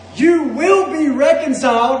 you will be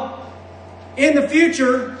reconciled in the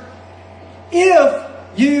future if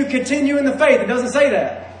you continue in the faith. It doesn't say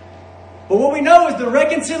that. But what we know is the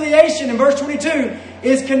reconciliation in verse 22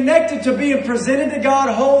 is connected to being presented to God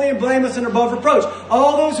holy and blameless and above reproach.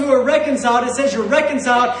 All those who are reconciled, it says you're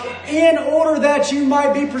reconciled in order that you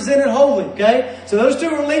might be presented holy. Okay? So those two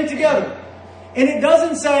are linked together. And it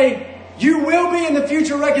doesn't say you will be in the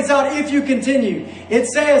future reconciled if you continue. It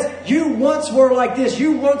says you once were like this.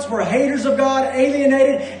 You once were haters of God,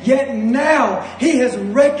 alienated, yet now He has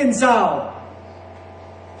reconciled.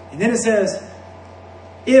 And then it says,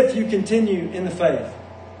 if you continue in the faith.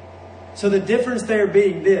 So the difference there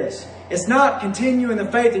being this. It's not continue in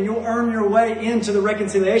the faith and you'll earn your way into the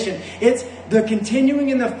reconciliation. It's the continuing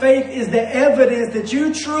in the faith is the evidence that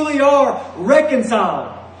you truly are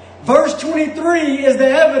reconciled. Verse 23 is the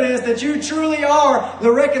evidence that you truly are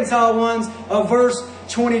the reconciled ones of verse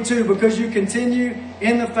 22. Because you continue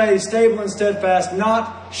in the faith, stable and steadfast,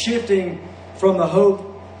 not shifting from the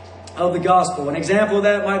hope of the gospel. An example of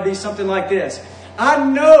that might be something like this. I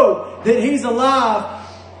know that He's alive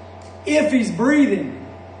if He's breathing.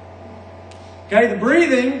 Okay, the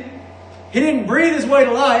breathing He didn't breathe his way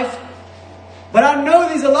to life. But I know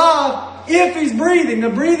that he's alive if he's breathing. The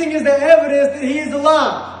breathing is the evidence that he is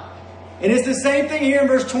alive. And it's the same thing here in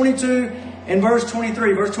verse 22 and verse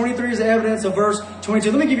 23. Verse 23 is the evidence of verse 22.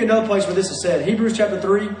 Let me give you another place where this is said. Hebrews chapter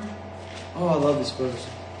 3. Oh, I love this verse.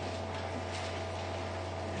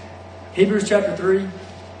 Hebrews chapter 3.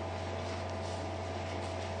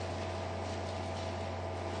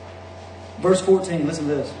 Verse 14. Listen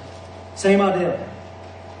to this. Same idea.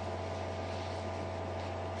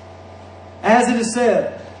 As it is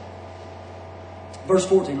said, verse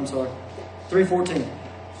 14, I'm sorry, 3:14.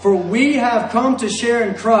 For we have come to share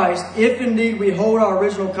in Christ, if indeed we hold our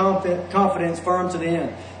original confidence firm to the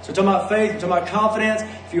end. So we're talking about faith, we're talking about confidence.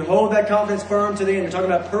 If you hold that confidence firm to the end, you're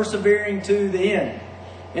talking about persevering to the end.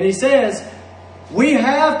 And he says, we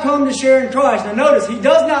have come to share in Christ. Now notice, he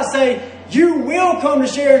does not say, you will come to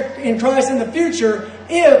share in Christ in the future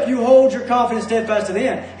if you hold your confidence steadfast to the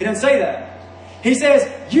end. He doesn't say that. He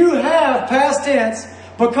says, you have, past tense,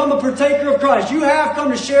 become a partaker of Christ. You have come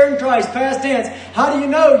to share in Christ, past tense. How do you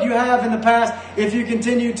know you have in the past if you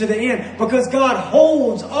continue to the end? Because God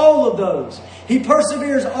holds all of those. He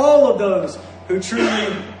perseveres all of those who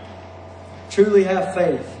truly have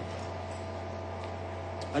faith.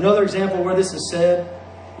 Another example where this is said,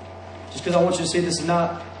 just because I want you to see this is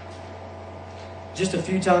not just a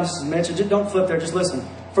few times this is mentioned. Just don't flip there, just listen.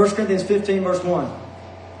 1 Corinthians 15 verse 1.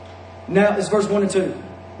 Now, it's verse 1 and 2.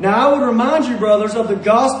 Now I would remind you, brothers, of the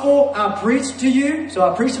gospel I preached to you. So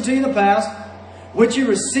I preached it to you in the past. Which you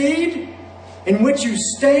received, in which you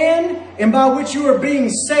stand, and by which you are being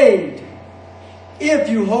saved. If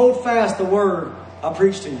you hold fast the word I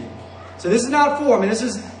preached to you. So this is not for, this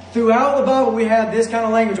is throughout the Bible we have this kind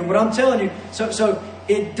of language. And what I'm telling you, so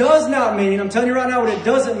it does not mean, I'm telling you right now what it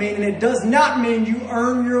doesn't mean, and it does not mean you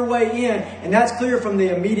earn your way in. And that's clear from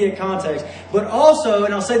the immediate context. But also,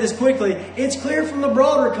 and I'll say this quickly, it's clear from the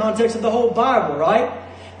broader context of the whole Bible, right?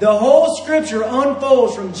 The whole Scripture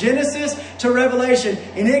unfolds from Genesis to Revelation,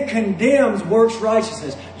 and it condemns works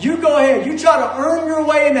righteousness. You go ahead, you try to earn your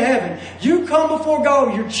way into heaven. You come before God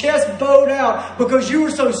with your chest bowed out because you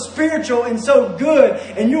were so spiritual and so good,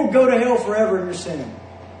 and you'll go to hell forever in your sin.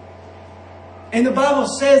 And the Bible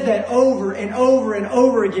says that over and over and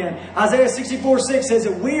over again. Isaiah 64:6 says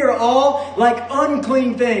that we are all like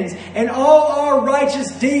unclean things, and all our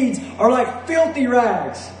righteous deeds are like filthy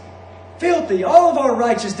rags. Filthy, all of our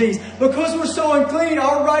righteous deeds. Because we're so unclean,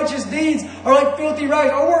 our righteous deeds are like filthy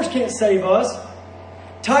rags. Our works can't save us.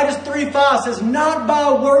 Titus 3:5 says, not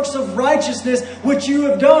by works of righteousness which you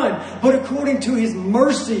have done, but according to His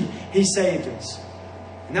mercy He saved us.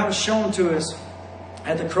 And that was shown to us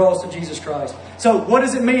at the cross of Jesus Christ. So what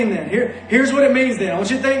does it mean then? Here's what it means then. I want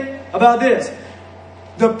you to think about this.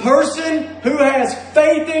 The person who has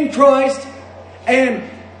faith in Christ and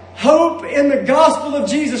hope in the gospel of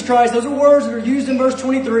Jesus Christ, those are words that are used in verse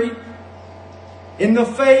 23. In the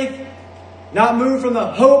faith, not moved from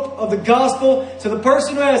the hope of the gospel. So the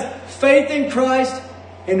person who has faith in Christ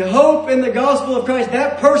and hope in the gospel of Christ,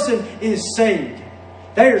 that person is saved.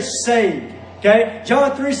 They are saved. Okay?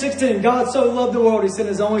 John 3:16, God so loved the world, He sent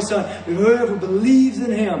His only Son, that whoever believes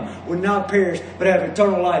in Him would not perish, but have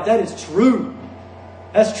eternal life. That is true.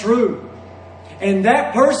 That's true. And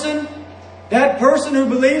that person who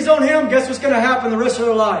believes on Him, guess what's going to happen the rest of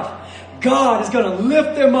their life? God is going to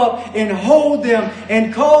lift them up and hold them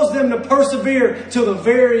and cause them to persevere till the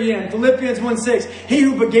very end. Philippians 1:6, He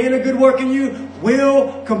who began a good work in you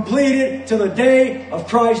will complete it till the day of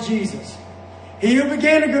Christ Jesus. He who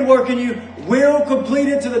began a good work in you will complete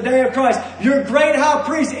it to the day of Christ. Your great high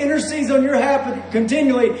priest intercedes on your behalf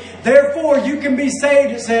continually. Therefore, you can be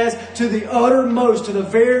saved, it says, to the uttermost, to the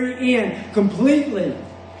very end, completely.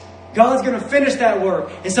 God's going to finish that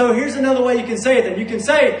work. And so here's another way you can say it then. You can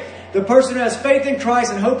say the person who has faith in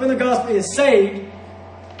Christ and hope in the gospel is saved.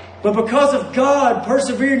 But because of God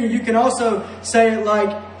persevering, you can also say it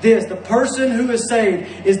like this. The person who is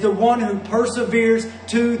saved is the one who perseveres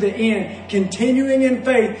to the end, continuing in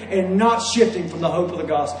faith and not shifting from the hope of the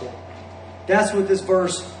gospel. That's what this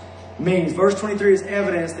verse means. Verse 23 is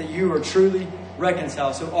evidence that you are truly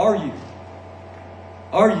reconciled. So are you?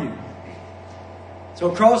 Are you?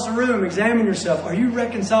 So across the room, examine yourself. Are you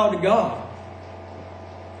reconciled to God?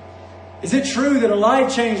 Is it true that a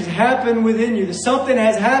life change has happened within you? That something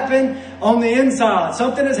has happened on the inside?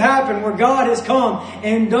 Something has happened where God has come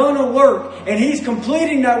and done a work. And He's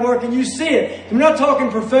completing that work and you see it. I'm not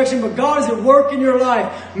talking perfection, but God is at work in your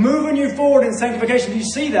life, moving you forward in sanctification. Do you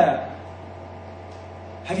see that?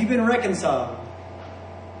 Have you been reconciled?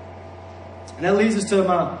 And that leads us to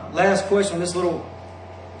my last question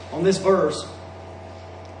on this verse.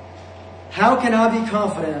 How can I be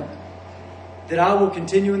confident that I will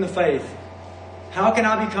continue in the faith? How can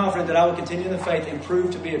I be confident that I will continue in the faith and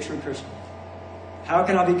prove to be a true Christian? How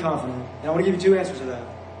can I be confident? And I want to give you two answers to that.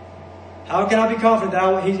 How can I be confident that I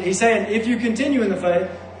will... He's saying, if you continue in the faith,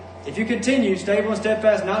 if you continue stable and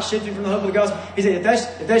steadfast, not shifting from the hope of the gospel, he said,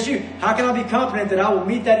 if that's you, how can I be confident that I will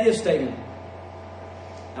meet that if statement?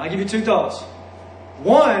 And I'll give you two thoughts.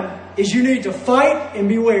 One is you need to fight and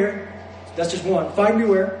beware. That's just one. Fight and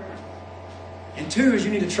beware. And two is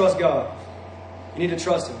you need to trust God. You need to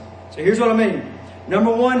trust Him. So here's what I mean.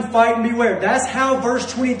 Number one, fight and beware. That's how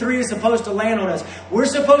verse 23 is supposed to land on us. We're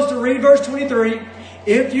supposed to read verse 23.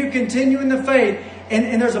 If you continue in the faith,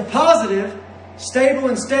 and there's a positive, stable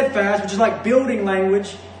and steadfast, which is like building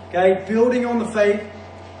language, okay, building on the faith.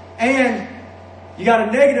 And you got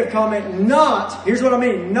a negative comment, not, here's what I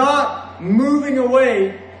mean, not moving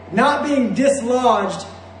away, not being dislodged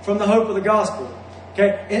from the hope of the gospel.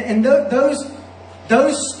 Okay, and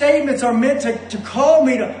those statements are meant to call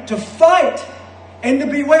me to fight and to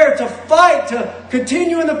beware, to fight, to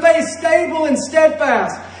continue in the faith, stable and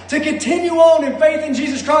steadfast, to continue on in faith in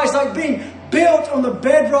Jesus Christ, like being built on the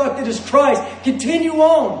bedrock that is Christ. Continue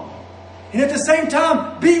on. And at the same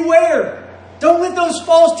time, beware. Don't let those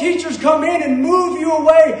false teachers come in and move you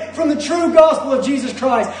away from the true gospel of Jesus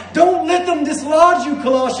Christ. Don't let them dislodge you,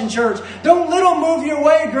 Colossian church. Don't let them move you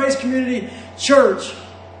away, Grace Community Church.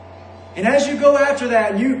 And as you go after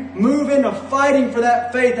that, and you move into fighting for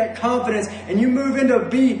that faith, that confidence, and you move into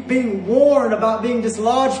being warned about being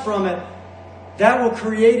dislodged from it, that will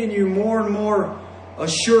create in you more and more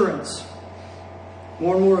assurance.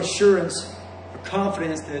 More and more assurance or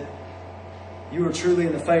confidence that you are truly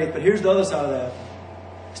in the faith. But here's the other side of that.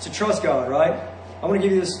 It's to trust God, right? I want to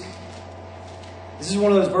give you this. This is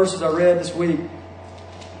one of those verses I read this week.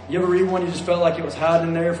 You ever read one you just felt like it was hiding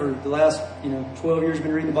in there for the last 12 years you've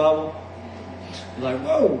been reading the Bible? You're like,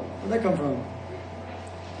 whoa, where'd that come from?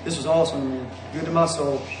 This was awesome, man. Good to my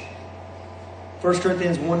soul. 1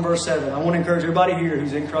 Corinthians 1 verse 7. I want to encourage everybody here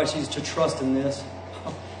who's in Christ Jesus to trust in this.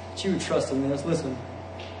 That you would trust in this. Listen.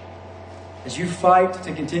 As you fight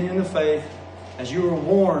to continue in the faith, as you are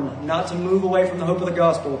warned not to move away from the hope of the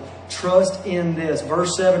gospel, trust in this.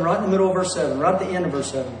 Verse 7, right in the middle of verse 7, right at the end of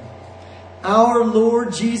verse 7. Our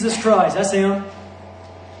Lord Jesus Christ, that's Him.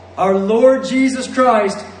 Our Lord Jesus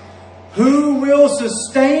Christ, who will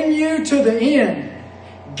sustain you to the end,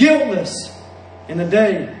 guiltless in the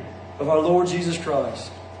day of our Lord Jesus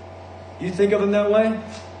Christ. You think of Him that way?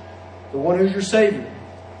 The one who's your Savior.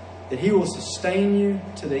 That He will sustain you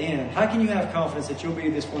to the end. How can you have confidence that you'll be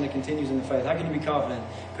this one that continues in the faith? How can you be confident?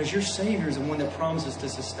 Because your Savior is the one that promises to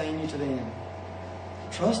sustain you to the end.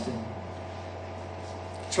 Trust Him.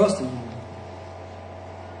 Trust in Him.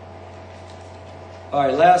 All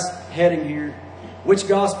right, last heading here. Which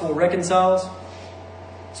gospel reconciles?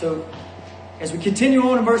 So, as we continue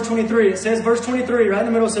on in verse 23, it says, verse 23, right in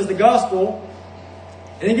the middle, it says the gospel.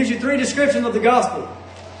 And it gives you three descriptions of the gospel.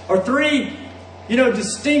 Or three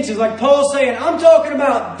distinctions, like Paul's saying, I'm talking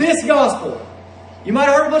about this gospel. You might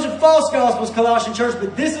have heard a bunch of false gospels, Colossian church,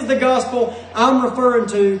 but this is the gospel I'm referring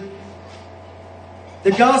to.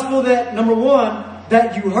 The gospel that, number one,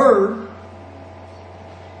 that you heard.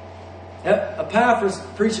 Epaphras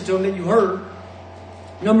preached it to him that you heard.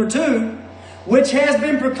 Number two, which has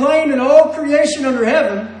been proclaimed in all creation under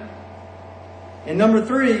heaven. And number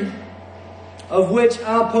three, of which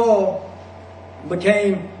I, Paul,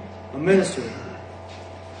 became a minister.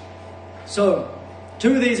 So,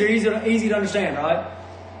 two of these are easy to understand, right?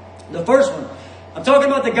 The first one, I'm talking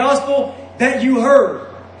about the gospel that you heard.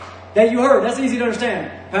 That you heard. That's easy to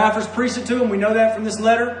understand. Epaphras preached it to them. We know that from this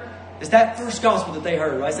letter. It's that first gospel that they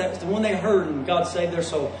heard, right? It's the one they heard and God saved their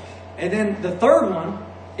soul. And then the third one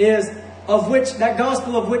is that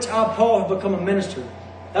gospel of which I, Paul, have become a minister.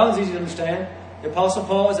 That one's easy to understand. The Apostle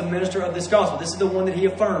Paul is a minister of this gospel. This is the one that he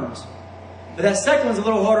affirms. But that second one's a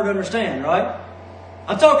little harder to understand, right?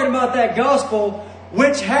 I'm talking about that gospel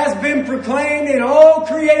which has been proclaimed in all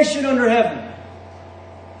creation under heaven.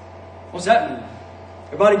 What's that mean?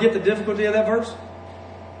 Everybody get the difficulty of that verse?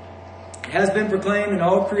 It has been proclaimed in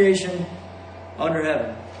all creation under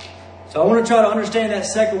heaven. So I want to try to understand that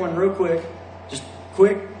second one real quick. Just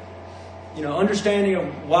quick, understanding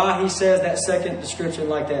of why he says that second description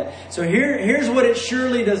like that. So here's what it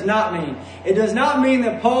surely does not mean. It does not mean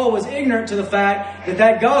that Paul was ignorant to the fact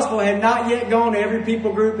that gospel had not yet gone to every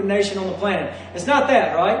people, group, and nation on the planet. It's not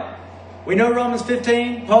that, right? We know Romans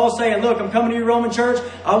 15. Paul's saying, look, I'm coming to you, Roman church.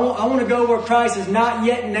 I want to go where Christ is not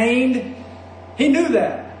yet named. He knew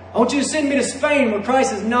that. I want you to send me to Spain where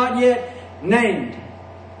Christ is not yet named.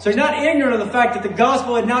 So he's not ignorant of the fact that the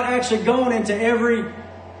gospel had not actually gone into every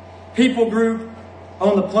people group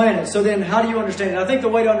on the planet. So then how do you understand it? I think the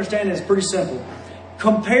way to understand it is pretty simple.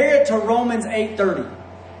 Compare it to Romans 8:30.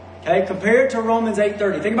 Okay, compare it to Romans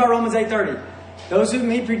 8:30. Think about Romans 8:30. Those whom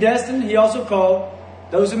He predestined, He also called.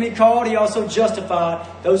 Those whom He called, He also justified.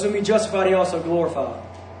 Those whom He justified, He also glorified.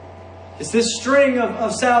 It's this string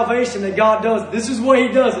of salvation that God does. This is the way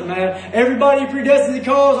He does it, man. Everybody He predestines, He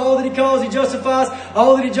calls. All that He calls, He justifies.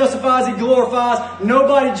 All that He justifies, He glorifies.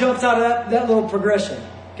 Nobody jumps out of that little progression.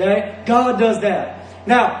 Okay? God does that.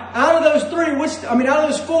 Now, out of those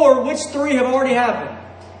four, which three have already happened?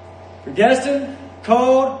 Predestined,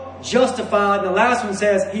 called, justified. And the last one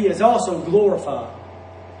says He is also glorified.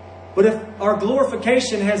 But if our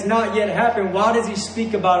glorification has not yet happened, why does He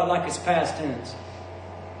speak about it like it's past tense?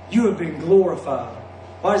 You have been glorified.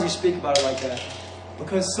 Why does He speak about it like that?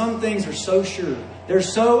 Because some things are so sure. They're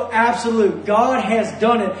so absolute. God has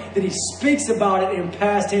done it that He speaks about it in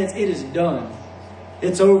past tense. It is done.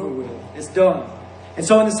 It's over with. It's done. And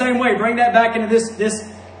so in the same way, bring that back into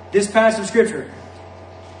this passage of Scripture.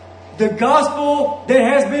 The gospel that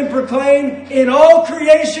has been proclaimed in all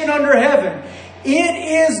creation under heaven,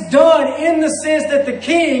 it is done in the sense that the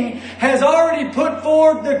King has already put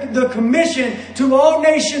forward the commission to all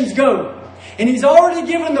nations go. And He's already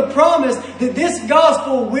given the promise that this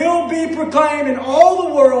gospel will be proclaimed in all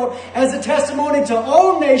the world as a testimony to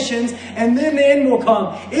all nations, and then the end will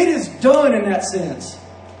come. It is done in that sense.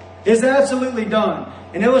 It's absolutely done.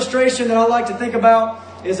 An illustration that I like to think about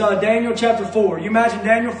is Daniel chapter 4. You imagine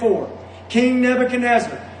Daniel 4. King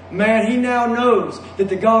Nebuchadnezzar. Man, he now knows that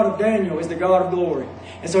the God of Daniel is the God of glory.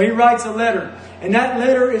 And so he writes a letter. And that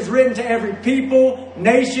letter is written to every people,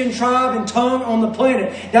 nation, tribe, and tongue on the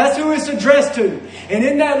planet. That's who it's addressed to. And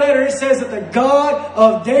in that letter it says that the God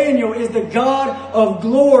of Daniel is the God of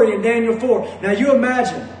glory in Daniel 4. Now you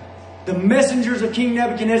imagine the messengers of King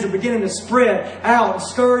Nebuchadnezzar beginning to spread out and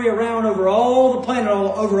scurry around over all the planet,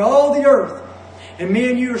 over all the earth. And me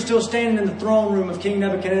and you are still standing in the throne room of King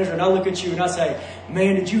Nebuchadnezzar. And I look at you and I say,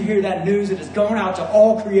 man, did you hear that news that has gone out to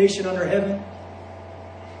all creation under heaven?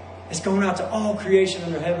 It's going out to all creation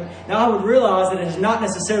under heaven. Now I would realize that it has not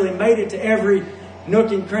necessarily made it to every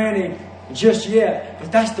nook and cranny just yet.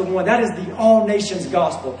 But that's the one. That is the all nations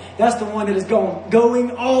gospel. That's the one that is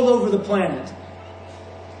going all over the planet.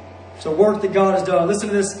 So work that God has done. Listen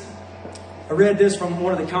to this. I read this from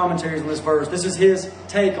one of the commentaries on this verse. This is his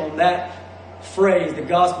take on that phrase, the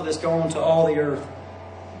gospel that's going to all the earth.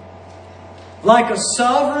 Like a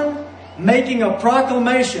sovereign making a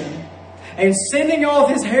proclamation and sending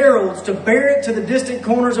off his heralds to bear it to the distant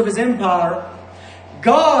corners of his empire,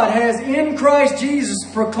 God has in Christ Jesus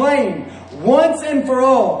proclaimed once and for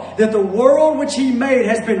all that the world which He made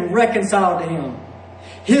has been reconciled to Him.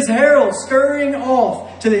 His heralds scurrying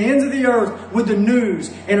off to the ends of the earth with the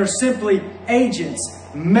news and are simply agents,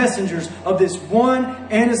 messengers of this one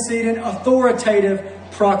antecedent, authoritative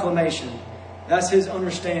proclamation. That's his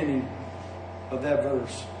understanding of that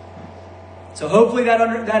verse. So hopefully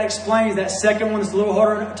that explains that second one. It's a little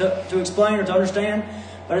harder to explain or to understand.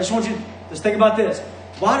 But I just want you to just think about this.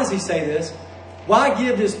 Why does he say this? Why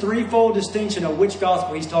give this threefold distinction of which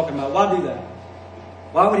gospel he's talking about? Why do that?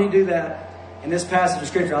 Why would he do that in this passage of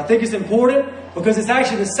Scripture? I think it's important because it's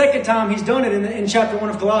actually the second time he's done it in chapter 1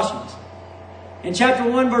 of Colossians. In chapter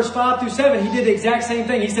 1, verse 5 through 7, he did the exact same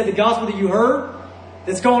thing. He said the gospel that you heard,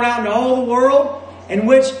 that's going out into all the world, in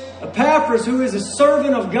which Epaphras, who is a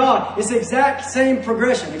servant of God, it's the exact same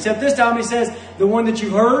progression. Except this time he says, the one that you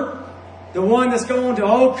heard, the one that's going to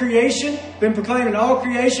all creation, been proclaimed in all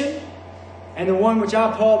creation, and the one which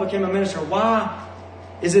I, Paul, became a minister. Why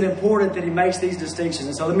is it important that he makes these distinctions?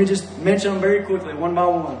 And so let me just mention them very quickly, one by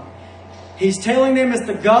one. He's telling them it's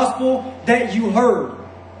the gospel that you heard.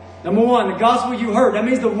 Number one, the gospel you heard. That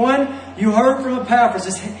means the one you heard from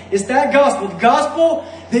Epaphras. It's that gospel. The gospel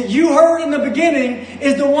that you heard in the beginning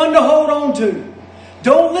is the one to hold on to.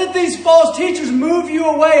 Don't let these false teachers move you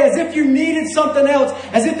away as if you needed something else,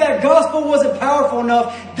 as if that gospel wasn't powerful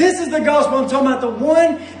enough. This is the gospel I'm talking about, the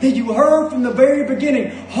one that you heard from the very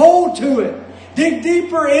beginning. Hold to it. Dig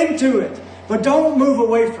deeper into it, but don't move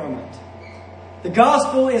away from it. The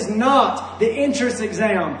gospel is not the entrance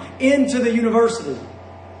exam into the university.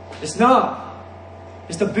 It's not.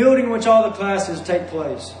 It's the building in which all the classes take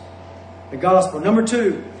place. The gospel. Number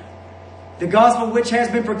two, the gospel which has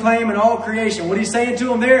been proclaimed in all creation. What he's saying to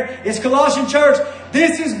them there is, Colossian church,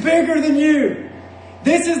 this is bigger than you.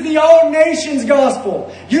 This is the all nations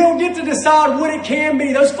gospel. You don't get to decide what it can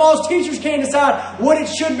be. Those false teachers can't decide what it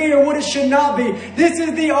should be or what it should not be. This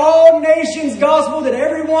is the all nations gospel that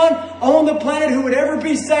everyone on the planet who would ever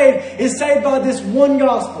be saved is saved by this one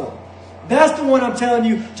gospel. That's the one I'm telling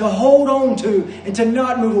you to hold on to and to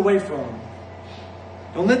not move away from.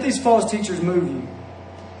 Don't let these false teachers move you.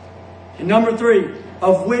 And number 3,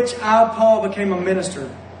 of which I, Paul, became a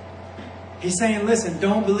minister. He's saying, listen,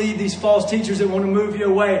 don't believe these false teachers that want to move you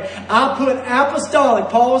away. I put apostolic,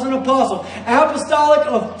 Paul was an apostle, apostolic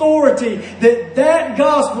authority, that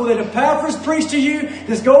gospel that Epaphras preached to you,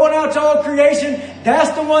 that's going out to all creation, that's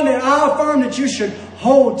the one that I affirm that you should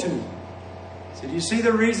hold to. So do you see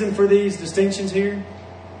the reason for these distinctions here?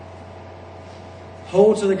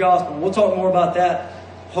 Hold to the gospel. We'll talk more about that,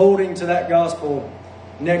 holding to that gospel,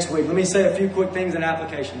 next week. Let me say a few quick things in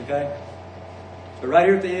application, okay? So right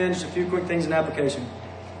here at the end, just a few quick things in application.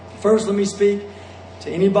 First, let me speak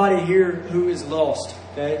to anybody here who is lost,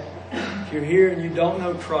 okay? If you're here and you don't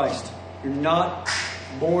know Christ, you're not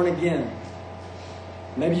born again.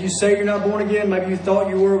 Maybe you say you're not born again. Maybe you thought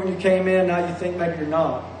you were when you came in. Now you think maybe you're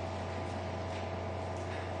not.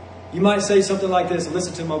 You might say something like this. And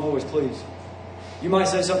listen to my voice, please. You might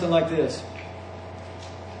say something like this.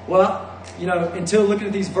 Well, until looking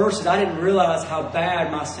at these verses, I didn't realize how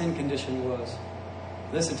bad my sin condition was.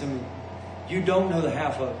 Listen to me. You don't know the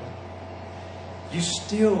half of it. You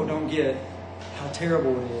still don't get how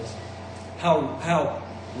terrible it is. How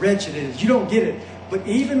wretched it is. You don't get it. But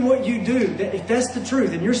even what you do, if that's the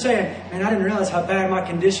truth, and you're saying, man, I didn't realize how bad my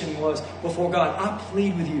condition was before God, I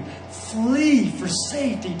plead with you, flee for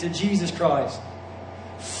safety to Jesus Christ.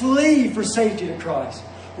 Flee for safety to Christ.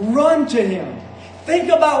 Run to Him. Think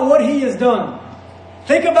about what He has done.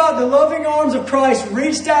 Think about the loving arms of Christ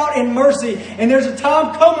reached out in mercy. And there's a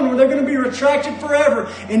time coming where they're going to be retracted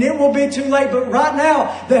forever. And it will be too late. But right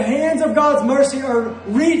now, the hands of God's mercy are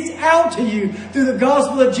reached out to you through the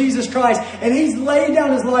gospel of Jesus Christ. And He's laid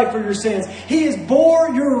down His life for your sins. He has bore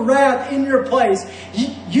your wrath in your place.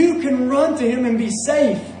 You can run to Him and be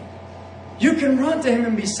safe. You can run to Him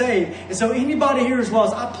and be saved. And so anybody here is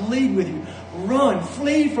lost, I plead with you. Run,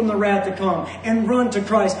 flee from the wrath to come, and run to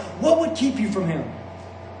Christ. What would keep you from Him?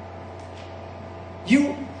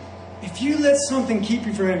 If you let something keep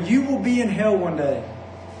you from Him, you will be in hell one day.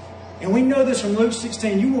 And we know this from Luke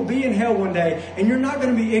 16. You will be in hell one day, and you're not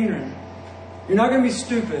going to be ignorant. You're not going to be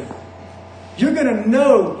stupid. You're going to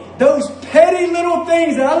know those petty little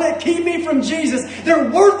things that I let keep me from Jesus, they're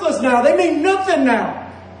worthless now. They mean nothing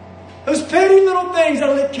now. Those petty little things that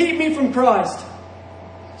I let keep me from Christ.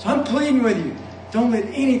 So I'm pleading with you. Don't let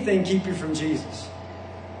anything keep you from Jesus.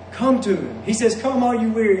 Come to Him. He says, come all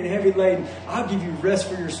you weary and heavy laden. I'll give you rest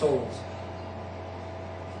for your souls.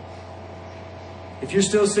 If you're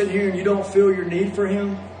still sitting here and you don't feel your need for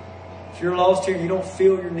Him, if you're lost here and you don't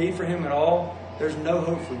feel your need for Him at all, there's no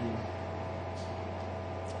hope for you.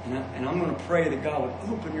 And I'm going to pray that God would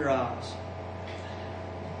open your eyes.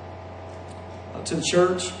 To the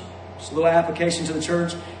church, just a little application to the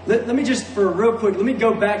church. Let me just, for real quick, let me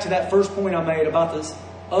go back to that first point I made about this,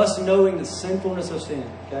 us knowing the sinfulness of sin.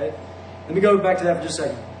 Okay? Let me go back to that for just a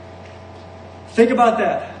second. Think about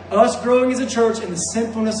that. Us growing as a church in the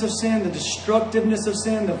sinfulness of sin, the destructiveness of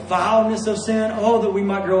sin, the vileness of sin, that we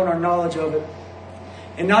might grow in our knowledge of it.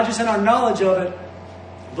 And not just in our knowledge of it,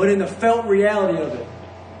 but in the felt reality of it.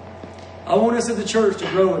 I want us as a church to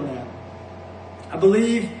grow in that. I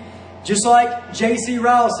believe, just like J.C.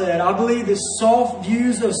 Ryle said, I believe the soft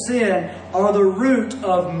views of sin are the root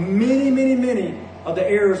of many, many, many of the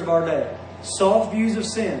errors of our day. Soft views of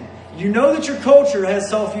sin. You know that your culture has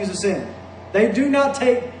soft views of sin. They do not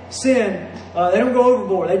take sin, they don't go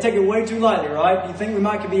overboard. They take it way too lightly, right? You think we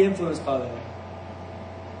might could be influenced by that.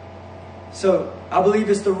 So, I believe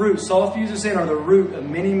it's the root. Soft views of sin are the root of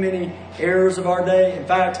many, many errors of our day. In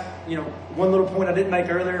fact, one little point I didn't make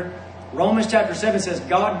earlier. Romans chapter 7 says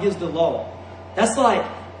God gives the law. That's like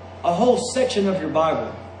a whole section of your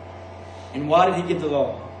Bible. And why did He give the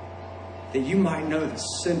law? That you might know the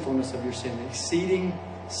sinfulness of your sin, the exceeding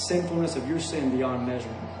sinfulness of your sin beyond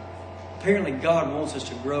measure. Apparently God wants us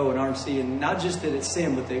to grow in our seeing, not just that it's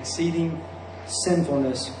sin, but the exceeding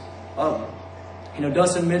sinfulness of it.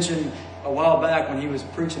 Dustin mentioned a while back when he was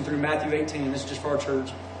preaching through Matthew 18, and this is just for our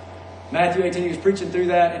church. Matthew 18, he was preaching through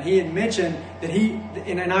that, and he had mentioned that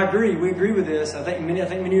and I agree, we agree with this. I think many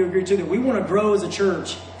of you agree too, that we want to grow as a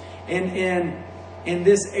church in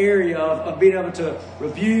this area of being able to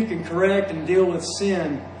rebuke and correct and deal with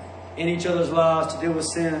sin in each other's lives, to deal with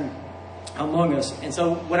sin among us. And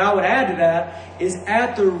so what I would add to that is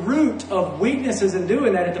at the root of weaknesses in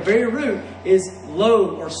doing that, at the very root, is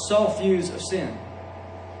low or soft views of sin.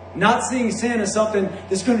 Not seeing sin as something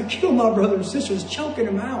that's going to kill my brother and sister, is choking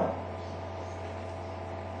them out.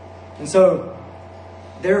 And so,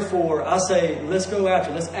 therefore, I say, let's go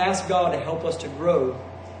after, let's ask God to help us to grow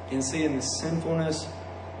in seeing the sinfulness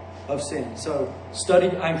of sin. So,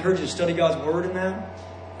 I encourage you to study God's Word in that.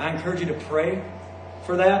 I encourage you to pray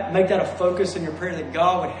for that. Make that a focus in your prayer, that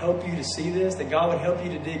God would help you to see this, that God would help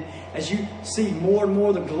you to dig. As you see more and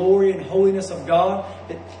more the glory and holiness of God,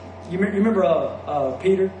 you remember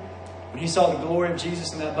Peter? When he saw the glory of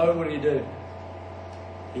Jesus in that boat, what did he do?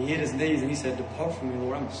 He hit his knees and he said, "Depart from me,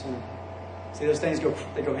 Lord, I'm a sinner." See, those things go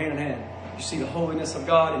hand in hand. You see the holiness of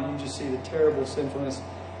God and you just see the terrible sinfulness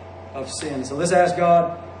of sin. So let's ask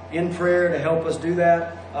God in prayer to help us do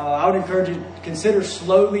that. I would encourage you to consider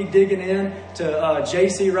slowly digging in to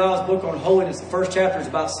J.C. Ryle's book on holiness. The first chapter is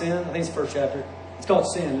about sin. I think it's the first chapter. It's called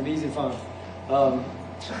Sin. It'll be easy to find.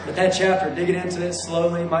 But that chapter, digging into it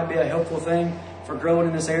slowly, might be a helpful thing for growing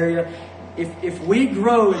in this area. If we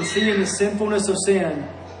grow in seeing the sinfulness of sin,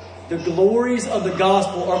 the glories of the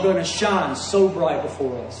gospel are going to shine so bright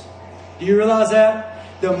before us. Do you realize that?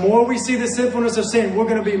 The more we see the sinfulness of sin, we're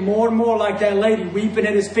going to be more and more like that lady weeping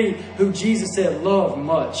at His feet, who Jesus said loved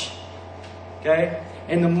much. Okay?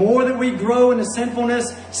 And the more that we grow in the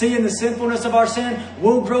sinfulness, seeing the sinfulness of our sin,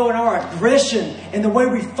 we'll grow in our aggression and the way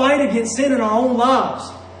we fight against sin in our own lives.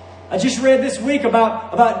 I just read this week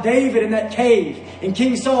about David in that cave. And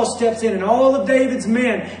King Saul steps in and all of David's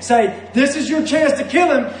men say, "This is your chance to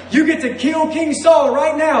kill him. You get to kill King Saul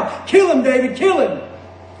right now. Kill him, David, kill him."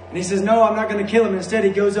 And he says, "No, I'm not going to kill him." Instead, he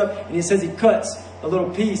goes up and he says he cuts a little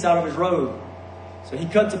piece out of his robe. So he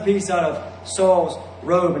cuts a piece out of Saul's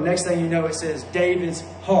robe. And next thing you know, it says David's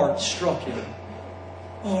heart struck him.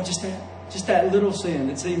 Oh, just that little sin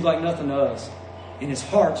that seems like nothing to us. And his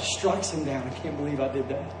heart just strikes him down. I can't believe I did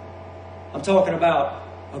that. I'm talking about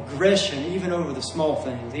aggression, even over the small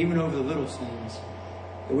things, even over the little sins,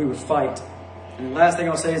 that we would fight. And the last thing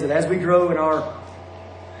I'll say is that as we grow in our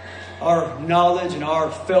knowledge and our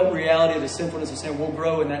felt reality of the sinfulness of sin, we'll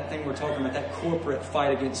grow in that thing we're talking about, that corporate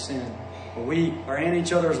fight against sin, where we are in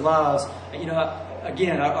each other's lives. You know,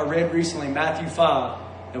 I read recently Matthew 5,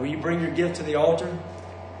 that when you bring your gift to the altar,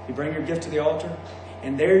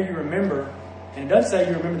 and there you remember, and it doesn't say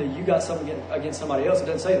you remember that you got something against somebody else. It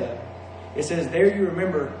doesn't say that. It says there you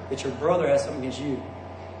remember that your brother has something against you.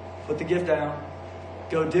 Put the gift down.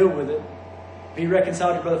 Go deal with it. Be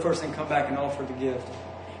reconciled to your brother first, and come back and offer the gift.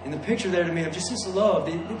 And the picture there to me of just this love,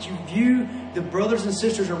 that you view the brothers and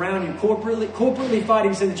sisters around you corporately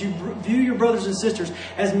fighting, so that you view your brothers and sisters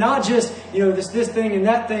as not just, this thing and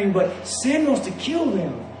that thing, but sin wants to kill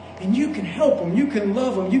them. And you can help them. You can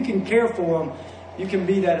love them. You can care for them. You can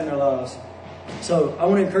be that in their lives. So I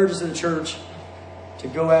want to encourage us as a church to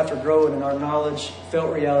go after growing in our knowledge,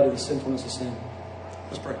 felt reality of the sinfulness of sin.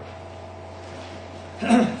 Let's pray.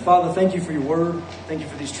 Father, thank you for your word. Thank you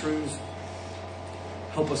for these truths.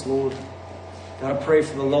 Help us, Lord. God, I pray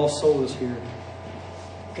for the lost soul that's here.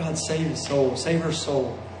 God, save his soul. Save her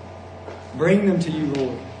soul. Bring them to you,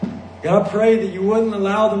 Lord. God, I pray that you wouldn't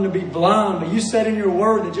allow them to be blind, but you said in your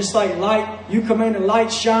word that just like light, you commanded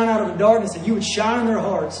light shine out of the darkness, that you would shine in their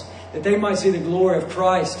hearts, that they might see the glory of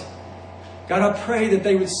Christ. God, I pray that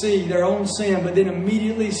they would see their own sin, but then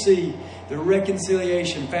immediately see the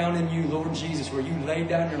reconciliation found in you, Lord Jesus, where you laid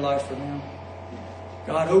down your life for them.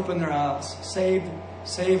 God, open their eyes.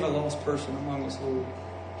 Save a lost person among us, Lord.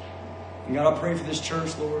 And God, I pray for this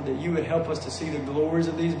church, Lord, that you would help us to see the glories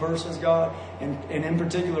of these verses, God, and in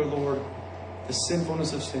particular, Lord, the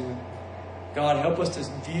sinfulness of sin. God, help us to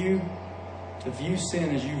view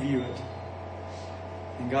sin as you view it.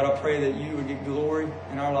 And God, I pray that you would get glory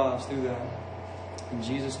in our lives through that. In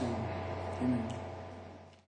Jesus' name, amen.